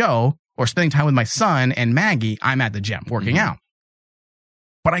for the show or spending time with my son and Maggie, I'm at the gym working out.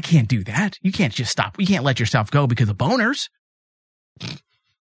 But I can't do that. You can't just stop. You can't let yourself go because of boners.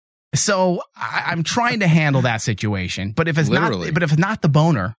 So I'm trying to handle that situation. But if it's not the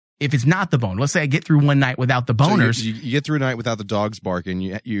boner, let's say I get through one night without the boners. So you get through a night without the dogs barking.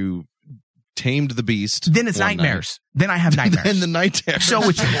 You tamed the beast. Then it's nightmares. Then I have nightmares. Then the night terrors. So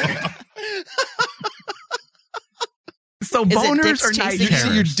it's so boners or night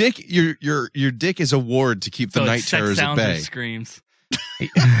terrors? Your dick is a ward to keep the night terrors at bay. Screams.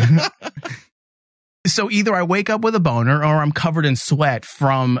 So either I wake up with a boner or I'm covered in sweat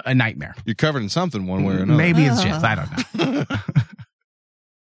from a nightmare. You're covered in something one way or another. Maybe it's just, I don't know.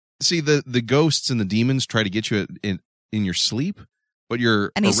 See, the ghosts and the demons try to get you in your sleep, but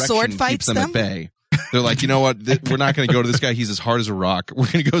your and he erection sword fights keeps them them? at bay. They're like, you know what? We're not going to go to this guy. He's as hard as a rock.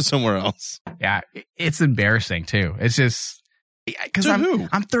 We're going to go somewhere else. Yeah, it's embarrassing too. It's just because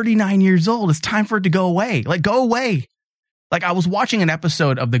I'm 39 years old. It's time for it to go away. Like, go away. Like, I was watching an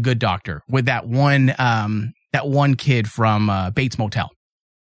episode of The Good Doctor with that one kid from Bates Motel.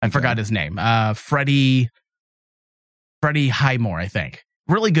 I forgot his name. Freddie Highmore, I think.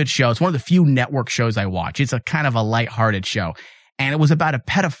 Really good show. It's one of the few network shows I watch. It's a kind of a lighthearted show. And it was about a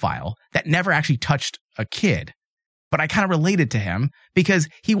pedophile that never actually touched a kid. But I kind of related to him because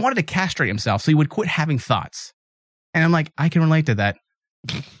he wanted to castrate himself so he would quit having thoughts. And I'm like, I can relate to that.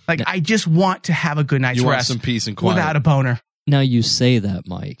 Like, I just want to have a good night's You want rest some peace and quiet. without a boner. Now you say that,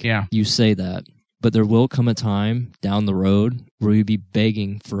 Mike. Yeah. You say that. But there will come a time down the road where you'll be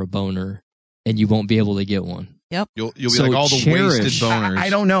begging for a boner and you won't be able to get one. Yep. You'll be like all the wasted boners. I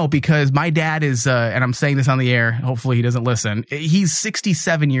don't know, because my dad is, and I'm saying this on the air, hopefully he doesn't listen. He's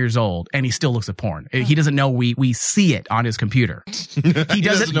 67 years old and he still looks at porn. He doesn't know we see it on his computer. He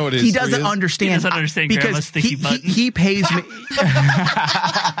doesn't know what it is. He doesn't understand. He doesn't understand because Grandma's sticky button. He pays me.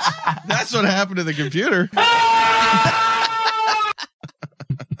 That's what happened to the computer.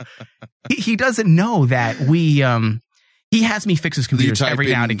 He doesn't know that he has me fix his computers every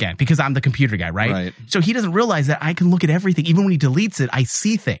now and again because I'm the computer guy, right? So he doesn't realize that I can look at everything. Even when he deletes it, I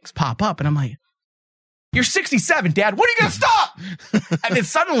see things pop up and I'm like, you're 67, Dad. When are you going to stop? And then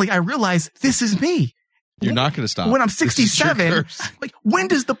suddenly I realize this is me. You're not going to stop. When I'm 67, like, when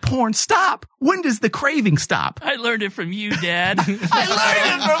does the porn stop? When does the craving stop? I learned it from you, Dad. I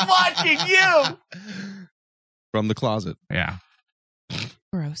learned it from watching you. From the closet. Yeah.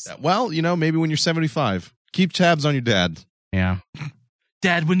 Gross. Well, maybe when you're 75. Keep tabs on your dad. Yeah.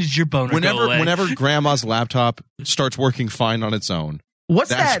 Dad, when did your boner go away? Whenever grandma's laptop starts working fine on its own,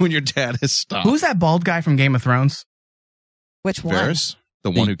 that's when your dad has stopped. Who's that bald guy from Game of Thrones? Which one? Varys?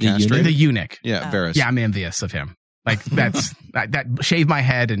 The one who castrated? The eunuch. Yeah, Varys. Yeah, I'm envious of him. Like, that's that shave my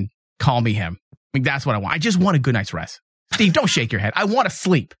head and call me him. I mean, that's what I want. I just want a good night's rest. Steve, don't shake your head. I want to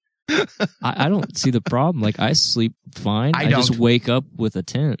sleep. I don't see the problem. Like, I sleep fine. I just wake up with a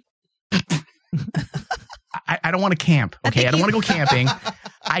tent. I don't want to camp. Okay, I don't want to go camping.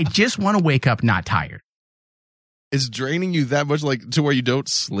 I just want to wake up not tired. It's draining you that much, like, to where you don't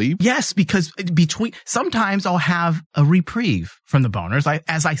sleep? Yes, because sometimes I'll have a reprieve from the boners.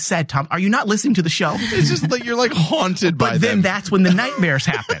 As I said, Tom, are you not listening to the show? It's just like you're like haunted by them. But then that's when the nightmares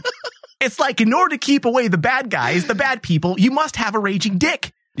happen. It's like, in order to keep away the bad guys, the bad people, you must have a raging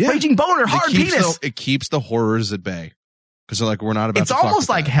dick. Yeah. Raging boner, hard penis. It keeps the horrors at bay. Because they're like, we're not about to fuck with that. It's almost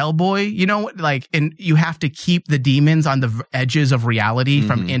like Hellboy, like, and you have to keep the demons on the edges of reality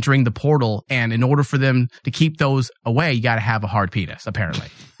from entering the portal. And in order for them to keep those away, you got to have a hard penis, apparently.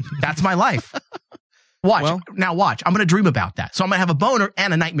 That's my life. Watch. Now watch. I'm going to dream about that. So I'm going to have a boner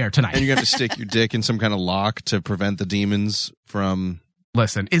and a nightmare tonight. And you have to stick your dick in some kind of lock to prevent the demons from...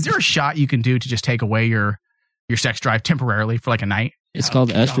 Listen, is there a shot you can do to just take away your sex drive temporarily for like a night? It's called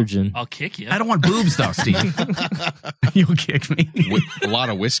estrogen. I'll kick you. I don't want boobs though, Steve. You'll kick me. A lot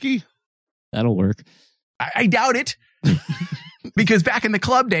of whiskey? That'll work. I doubt it. Because back in the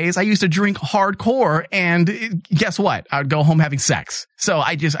club days, I used to drink hardcore, and guess what? I would go home having sex. So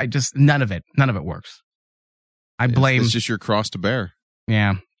I just none of it works. I blame. It's just your cross to bear.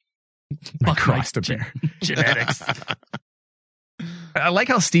 Yeah. My cross to bear. Genetics. I like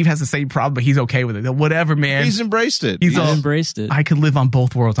how Steve has the same problem, but he's okay with it. Whatever, man. He's embraced it. He's embraced it. I could live on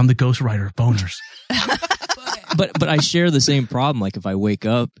both worlds. I'm the ghostwriter of boners. But I share the same problem. Like, if I wake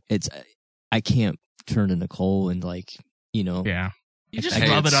up, I can't turn to Nicole and, like, Yeah. You just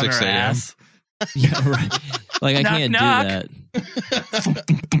rub it on her ass. Yeah, right. Like, I can't knock. do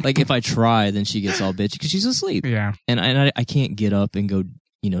that. Like, if I try, then she gets all bitchy because she's asleep. Yeah. And I can't get up and go,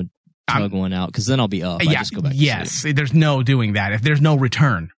 tug one out, because then I'll be up. I just go back to sleep. There's no doing that. If there's no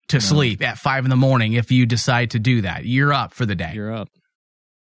return to sleep at 5 a.m, if you decide to do that, you're up for the day. You're up.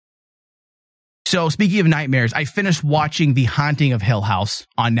 So speaking of nightmares, I finished watching The Haunting of Hill House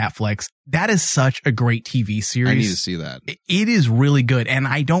on Netflix. That is such a great TV series. I need to see that. It is really good. And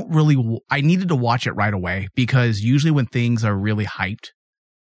I needed to watch it right away, because usually when things are really hyped,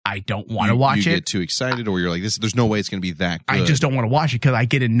 I don't want to watch it. You get too excited, or you're like, there's no way it's going to be that good. I just don't want to watch it because I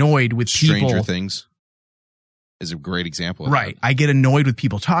get annoyed with people. Stranger Things is a great example of that. I get annoyed with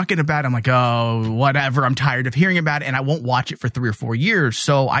people talking about it. I'm like, oh, whatever. I'm tired of hearing about it, and I won't watch it for 3 or 4 years.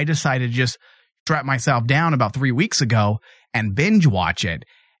 So I decided to just strap myself down about 3 weeks ago and binge watch it.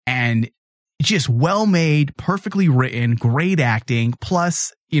 And just well made, perfectly written, great acting.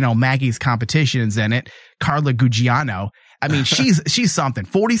 Plus, Maggie's competition's in it. Carla Gugino. I mean, she's something.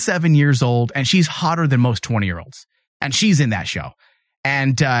 47 years old, and she's hotter than most 20-year-olds. And she's in that show.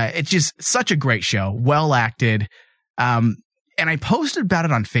 And it's just such a great show, well acted. And I posted about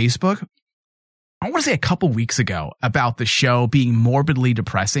it on Facebook, I want to say a couple weeks ago, about the show being morbidly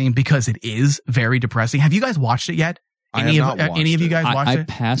depressing because it is very depressing. Have you guys watched it yet? Any of you guys watched it? I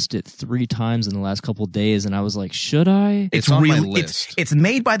passed it 3 times in the last couple of days, and I was like, should I? It's on my list. It's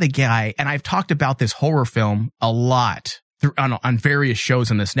made by the guy, and I've talked about this horror film a lot on various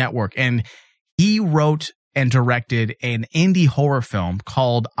shows on this network, and he wrote and directed an indie horror film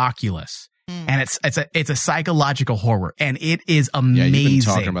called Oculus. And it's a psychological horror, and it is amazing. Yeah, you've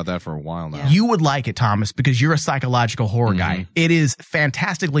been talking about that for a while now. You would like it, Thomas, because you're a psychological horror guy. It is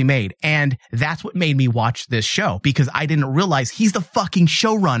fantastically made, and that's what made me watch this show, because I didn't realize he's the fucking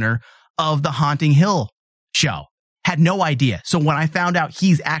showrunner of the Haunting Hill show. Had no idea. So when I found out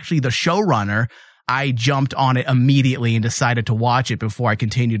he's actually the showrunner, I jumped on it immediately and decided to watch it before I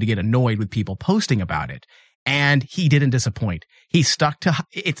continued to get annoyed with people posting about it. And he didn't disappoint. He stuck to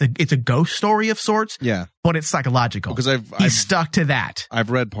it's a ghost story of sorts. Yeah, but it's psychological. Because I've stuck to that.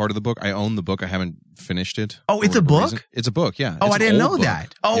 I've read part of the book. I own the book. I haven't finished it. Oh, it's a book? It's a book. Yeah. Oh, it's I didn't know book.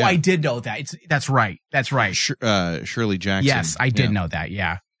 that. Oh, yeah. I did know that. That's right. That's right. Shirley Jackson. Yes, I did know that.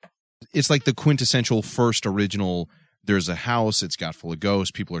 Yeah. It's like the quintessential first original. There's a house. It's got full of ghosts.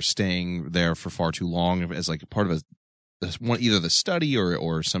 People are staying there for far too long as like part of either the study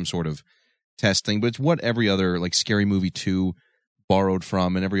or some sort of testing, but it's what every other like Scary Movie 2 borrowed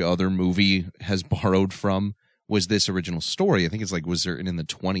from, and every other movie has borrowed from, was this original story. I think it's like was there in the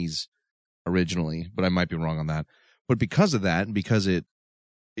 20s originally, but I might be wrong on that. But because of that, and because it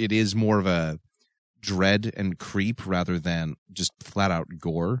is more of a dread and creep rather than just flat out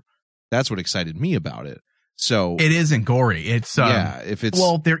gore, that's what excited me about it. So it isn't gory. It's if it's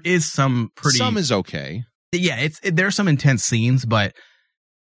there is some is okay. Yeah, there's some intense scenes, but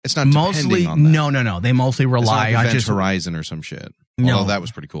it's not mostly on that. No. They mostly rely on just Horizon or some shit. No, although that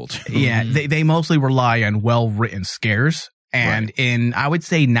was pretty cool too. Yeah, they mostly rely on well written scares, and I would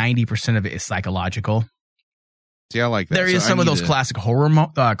say 90% of it is psychological. See, I like that. There is some of those classic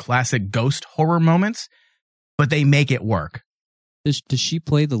classic ghost horror moments, but they make it work. Does she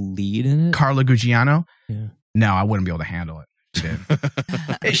play the lead in it? Carla Gugino? Yeah. No, I wouldn't be able to handle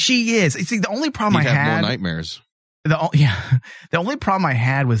it. She is. See, the only problem I had more nightmares. The only problem I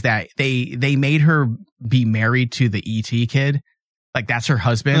had was that they made her be married to the E.T. kid. Like, that's her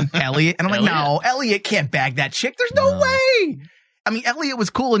husband, Elliot. And I'm like, no, Elliot can't bag that chick. There's no way. I mean, Elliot was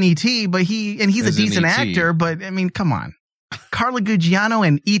cool in E.T., but he's a decent actor. But, I mean, come on. Carla Gugino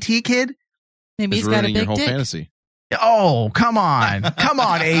and E.T. kid? Maybe he's got a big your whole dick. fantasy. Oh, come on. Come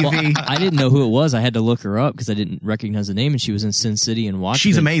on, AV. Well, I didn't know who it was. I had to look her up because I didn't recognize the name, and she was in Sin City and Watchmen.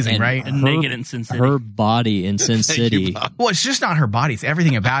 She's amazing, right? And naked in Sin City. Her body in Sin City. Well, it's just not her body. It's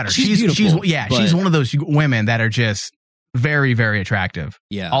everything about her. She's beautiful. She's one of those women that are just very, very attractive.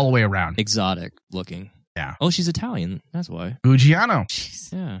 Yeah. All the way around. Exotic looking. Yeah. Oh, she's Italian. That's why. Gugino.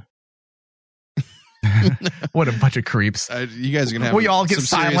 Yeah. What a bunch of creeps. You guys are going to have we all get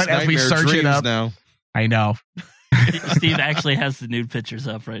some silent as we search it up. Now. I know. Steve actually has the nude pictures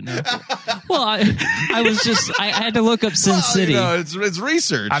up right now. Well, I had to look up Sin City. It's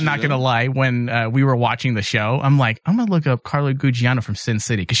research. I'm not going to lie. When we were watching the show, I'm like, I'm going to look up Carla Gugino from Sin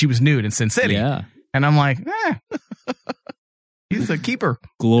City because she was nude in Sin City. Yeah. And I'm like, he's a keeper.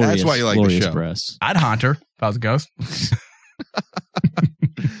 Glorious. That's why you like the show. Breasts. I'd haunt her if I was a ghost.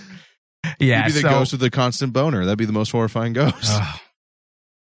 Yeah. You'd be the ghost with the constant boner. That'd be the most horrifying ghost.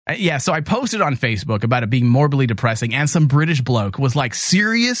 Yeah, so I posted on Facebook about it being morbidly depressing, and some British bloke was like,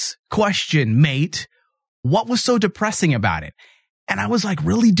 serious question, mate. What was so depressing about it? And I was like,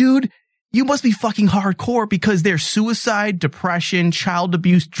 really, dude? You must be fucking hardcore because there's suicide, depression, child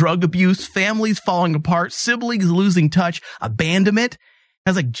abuse, drug abuse, families falling apart, siblings losing touch, abandonment. I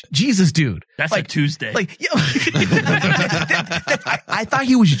was like, Jesus, dude. That's like a Tuesday. Like, I thought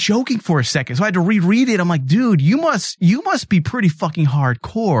he was joking for a second, so I had to reread it. I'm like, dude, you must be pretty fucking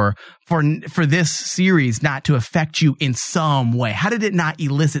hardcore for this series not to affect you in some way. How did it not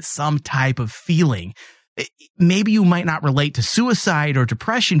elicit some type of feeling? Maybe you might not relate to suicide or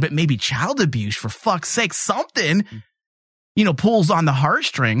depression, but maybe child abuse, for fuck's sake, something, pulls on the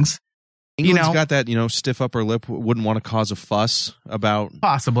heartstrings. England's got that, stiff upper lip, wouldn't want to cause a fuss about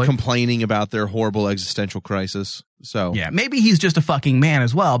possibly complaining about their horrible existential crisis. So yeah, maybe he's just a fucking man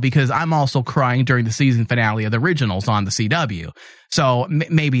as well, because I'm also crying during the season finale of the originals on the CW. So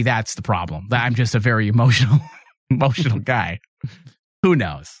maybe that's the problem. That I'm just a very emotional guy. Who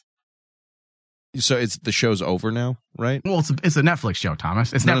knows? So the show's over now, right? Well, it's a Netflix show,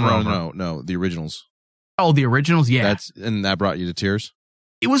 Thomas. It's never over. No, the originals. Oh, the originals, yeah. And that brought you to tears?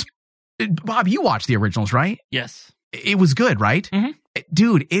 It was. Bob, you watched the originals, right? Yes. It was good, right? Mm-hmm.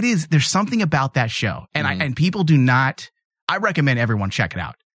 Dude, it is. There's something about that show, and and people do not. I recommend everyone check it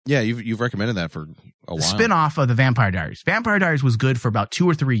out. Yeah, you've recommended that for a while. The spin-off of the Vampire Diaries. Vampire Diaries was good for about 2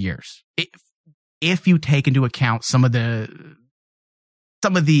 or 3 years. If you take into account some of the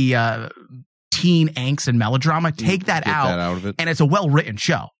teen angst and melodrama, take that out of it. And it's a well-written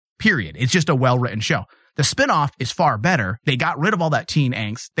show. Period. It's just a well-written show. The spin-off is far better. They got rid of all that teen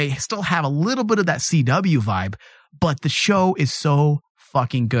angst. They still have a little bit of that CW vibe, but the show is so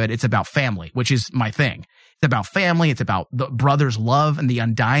fucking good. It's about family, which is my thing. It's about family. It's about the brothers' love and the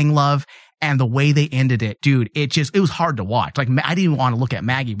undying love, and the way they ended it, dude. It was hard to watch. Like, I didn't even want to look at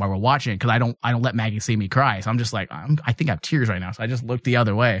Maggie while we're watching it because I don't let Maggie see me cry. So I'm just like, I think I have tears right now. So I just looked the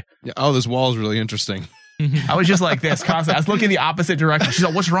other way. Yeah, oh, this wall is really interesting. I was just like this constantly. I was looking the opposite direction. She's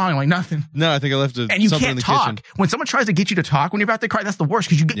like, "What's wrong?" I'm like, "Nothing." No, I think I left it. And you something can't in the talk kitchen. when someone tries to get you to talk when you're about to cry. That's the worst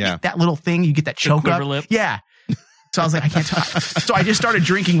because you get that little thing. You get that choke up. Lip. Yeah. So I was like, I can't talk. So I just started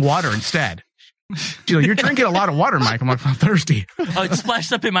drinking water instead. She's like, "You're drinking a lot of water, Mike." I'm like, "I'm thirsty." Oh, it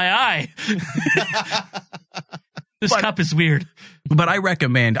splashed up in my eye. This cup is weird. But I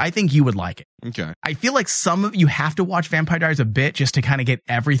recommend. I think you would like it. Okay. I feel like some of you have to watch Vampire Diaries a bit just to kind of get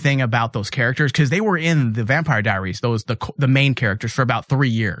everything about those characters because they were in the Vampire Diaries, the main characters for about 3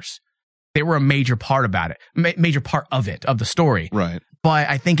 years. They were a major part about it, major part of it, of the story. Right. But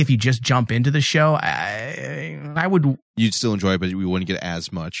I think if you just jump into the show, I would. You'd still enjoy it, but we wouldn't get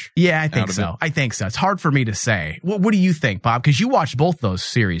as much. Yeah, I think so. I think so. It's hard for me to say. What do you think, Bob? Because you watched both those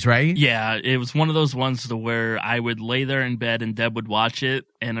series, right? Yeah, it was one of those ones to where I would lay there in bed and Deb would watch it,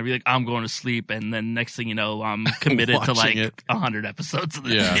 and I'd be like, "I'm going to sleep," and then next thing you know, I'm committed to like 100 episodes of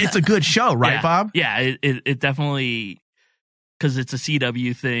this. Yeah. It's a good show, right, Bob? Yeah, it definitely. Because it's a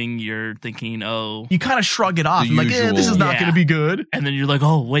CW thing, you're thinking, oh... You kind of shrug it off. I'm like, this is not going to be good. And then you're like,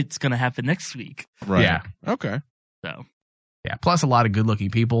 oh, what's going to happen next week? Right. Yeah. Okay. So. Yeah, plus a lot of good-looking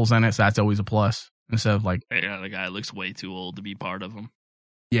people's in it, so that's always a plus. Instead of like... Yeah, the guy looks way too old to be part of them.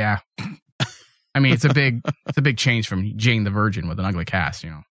 Yeah. I mean, it's a big change from Jane the Virgin with an ugly cast, you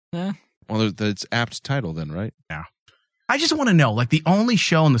know? Yeah. Well, it's apt title then, right? Yeah. I just want to know, like, the only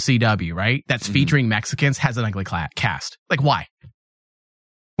show in the CW, right, that's featuring Mexicans has an ugly cast. Like, why?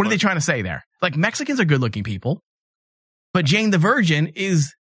 What are they trying to say there? Like, Mexicans are good-looking people, but Jane the Virgin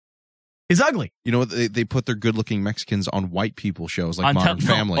is ugly. You know what? They put their good-looking Mexicans on white people shows like Modern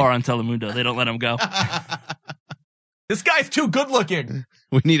Family. Or on Telemundo. They don't let them go. This guy's too good-looking.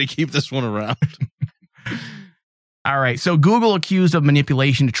 We need to keep this one around. All right. So Google accused of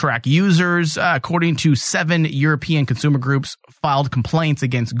manipulation to track users. According to 7 European consumer groups, filed complaints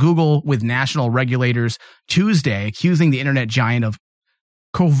against Google with national regulators Tuesday, accusing the internet giant of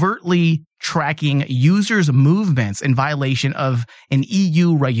covertly tracking users' movements in violation of an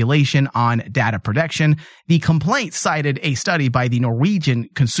EU regulation on data protection. The complaint cited a study by the Norwegian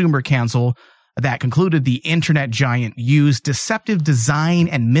Consumer Council that concluded the internet giant used deceptive design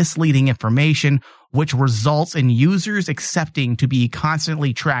and misleading information, which results in users accepting to be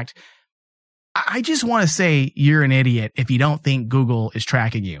constantly tracked. I just want to say you're an idiot if you don't think Google is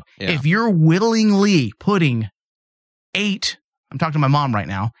tracking you. Yeah. If you're willingly putting 8, I'm talking to my mom right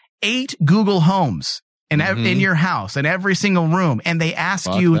now, 8 Google Homes in your house, in every single room, and they ask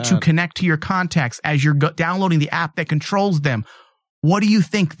you to connect to your contacts as you're downloading the app that controls them, what do you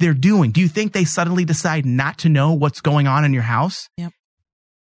think they're doing? Do you think they suddenly decide not to know what's going on in your house? Yep.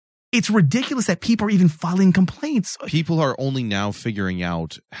 It's ridiculous that people are even filing complaints. People are only now figuring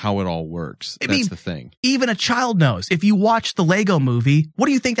out how it all works. That's the thing. Even a child knows. If you watch the Lego movie, what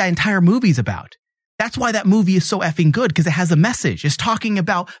do you think that entire movie's about? That's why that movie is so effing good, because it has a message. It's talking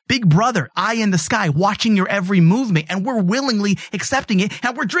about Big Brother, eye in the sky, watching your every movement, and we're willingly accepting it,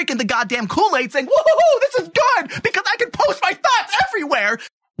 and we're drinking the goddamn Kool-Aid saying, whoa, this is good, because I can post my thoughts everywhere.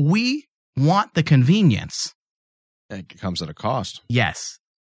 We want the convenience. It comes at a cost. Yes.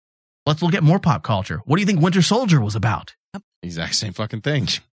 Let's look at more pop culture. What do you think Winter Soldier was about? Exact same fucking thing.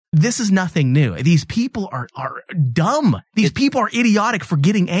 This is nothing new. These people are dumb. These people are idiotic for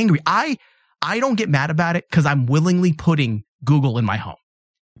getting angry. I don't get mad about it because I'm willingly putting Google in my home.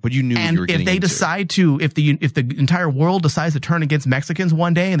 But you knew what you were getting if they into. decide to, if the entire world decides to turn against Mexicans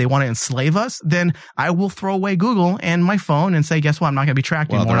one day and they want to enslave us, then I will throw away Google and my phone and say, guess what? I'm not going to be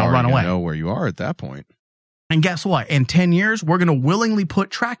tracked anymore. And I'll run away. Know where you are at that point. And guess what? In 10 years, we're going to willingly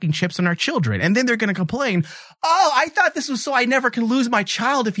put tracking chips on our children. And then they're going to complain, oh, I thought this was so I never can lose my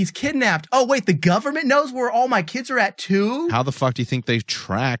child if he's kidnapped. Oh, wait, the government knows where all my kids are at too? How the fuck do you think they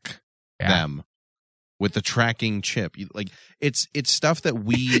track them? With the tracking chip, like it's stuff that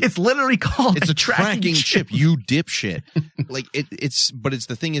it's literally called it's a tracking chip. You dipshit. Like it's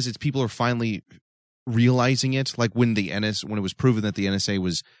the thing is, it's people are finally realizing it. Like when it was proven that the NSA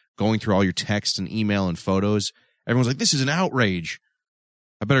was going through all your text and email and photos, everyone's like, this is an outrage.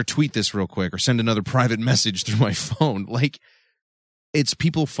 I better tweet this real quick or send another private message through my phone. Like, it's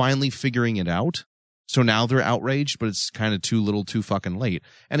people finally figuring it out. So now they're outraged, but it's kind of too little too fucking late.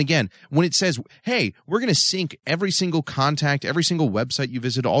 And again, when it says, hey, we're going to sync every single contact, every single website you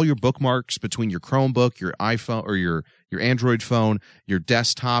visit, all your bookmarks between your Chromebook, your iPhone, or your Android phone, your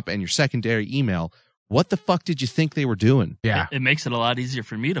desktop, and your secondary email, what the fuck did you think they were doing? Yeah. It makes it a lot easier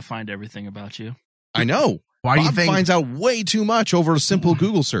for me to find everything about you. I know. Why do you Bob think finds out way too much over a simple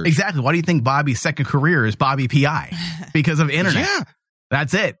Google search? Exactly. Why do you think Bobby's second career is Bobby PI? Because of internet. Yeah.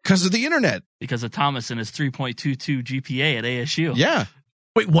 That's it. Because of the internet. Because of Thomas and his 3.22 GPA at ASU. Yeah.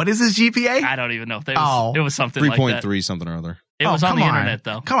 Wait, what is his GPA? I don't even know. It was something like that. 3.3 something or other. It was on the internet,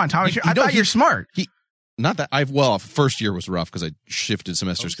 though. Come on, Thomas. I thought you're smart. Not that first year was rough because I shifted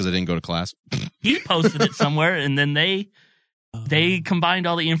semesters because I didn't go to class. He posted it somewhere, and then they combined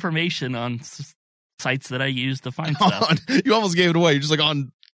all the information on sites that I use to find stuff. You almost gave it away. You're just like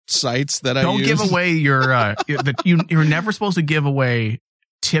on sites that I use. Don't give away your you're never supposed to give away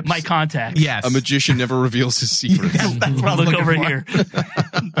tips. My contacts. Yes. A magician never reveals his secrets. That's what I was Look over for. here.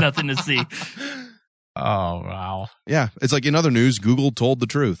 Nothing to see. Oh, wow. Yeah. It's like in other news, Google told the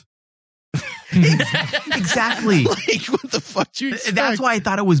truth. Exactly. Like, what the fuck do you expect? That's why I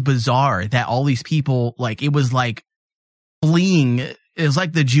thought it was bizarre that all these people, like, it was like fleeing. It was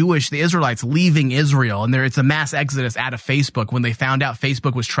like the Israelites leaving Israel, and it's a mass exodus out of Facebook when they found out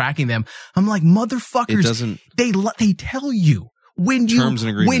Facebook was tracking them. I'm like, motherfuckers, It doesn't. They tell you when Terms and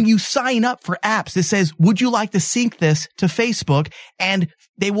agreement. when you sign up for apps, it says, would you like to sync this to Facebook? And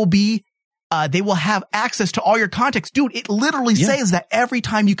they will have access to all your contacts. Dude, it literally says that every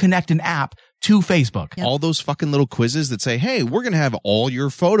time you connect an app to Facebook. All those fucking little quizzes that say, hey, we're going to have all your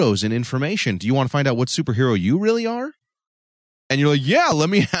photos and information. Do you want to find out what superhero you really are? And you're like, yeah,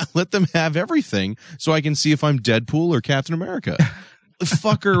 let them have everything so I can see if I'm Deadpool or Captain America.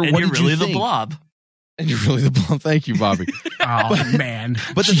 Fucker, And what you're did really you think? the Blob. And you're really the Blob. Thank you, Bobby. Oh, man.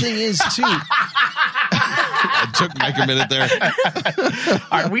 But the thing is, too, it took Mike a minute there.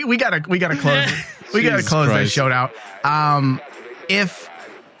 All right, we gotta close. We gotta Jesus close that Christ. show out.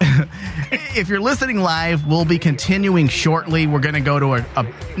 If you're listening live, we'll be continuing shortly. We're going to go to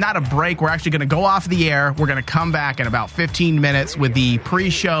not a break. We're actually going to go off the air. We're going to come back in about 15 minutes with the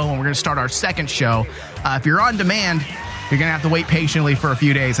pre-show, and we're going to start our second show. If you're on demand, you're going to have to wait patiently for a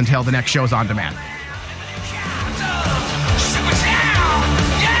few days until the next show's on demand.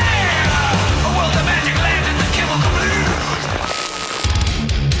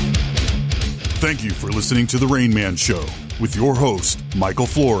 Thank you for listening to The Rain Man Show with your host, Michael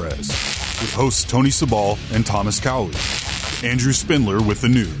Flores, with hosts Tony Sabal and Thomas Cowley, Andrew Spindler with the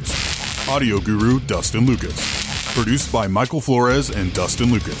news, audio guru Dustin Lucas, produced by Michael Flores and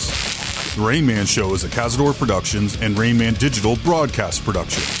Dustin Lucas. The Rain Man Show is a Cazador Productions and Rain Man Digital broadcast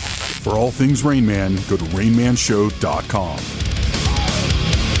production. For all things Rain Man, go to rainmanshow.com.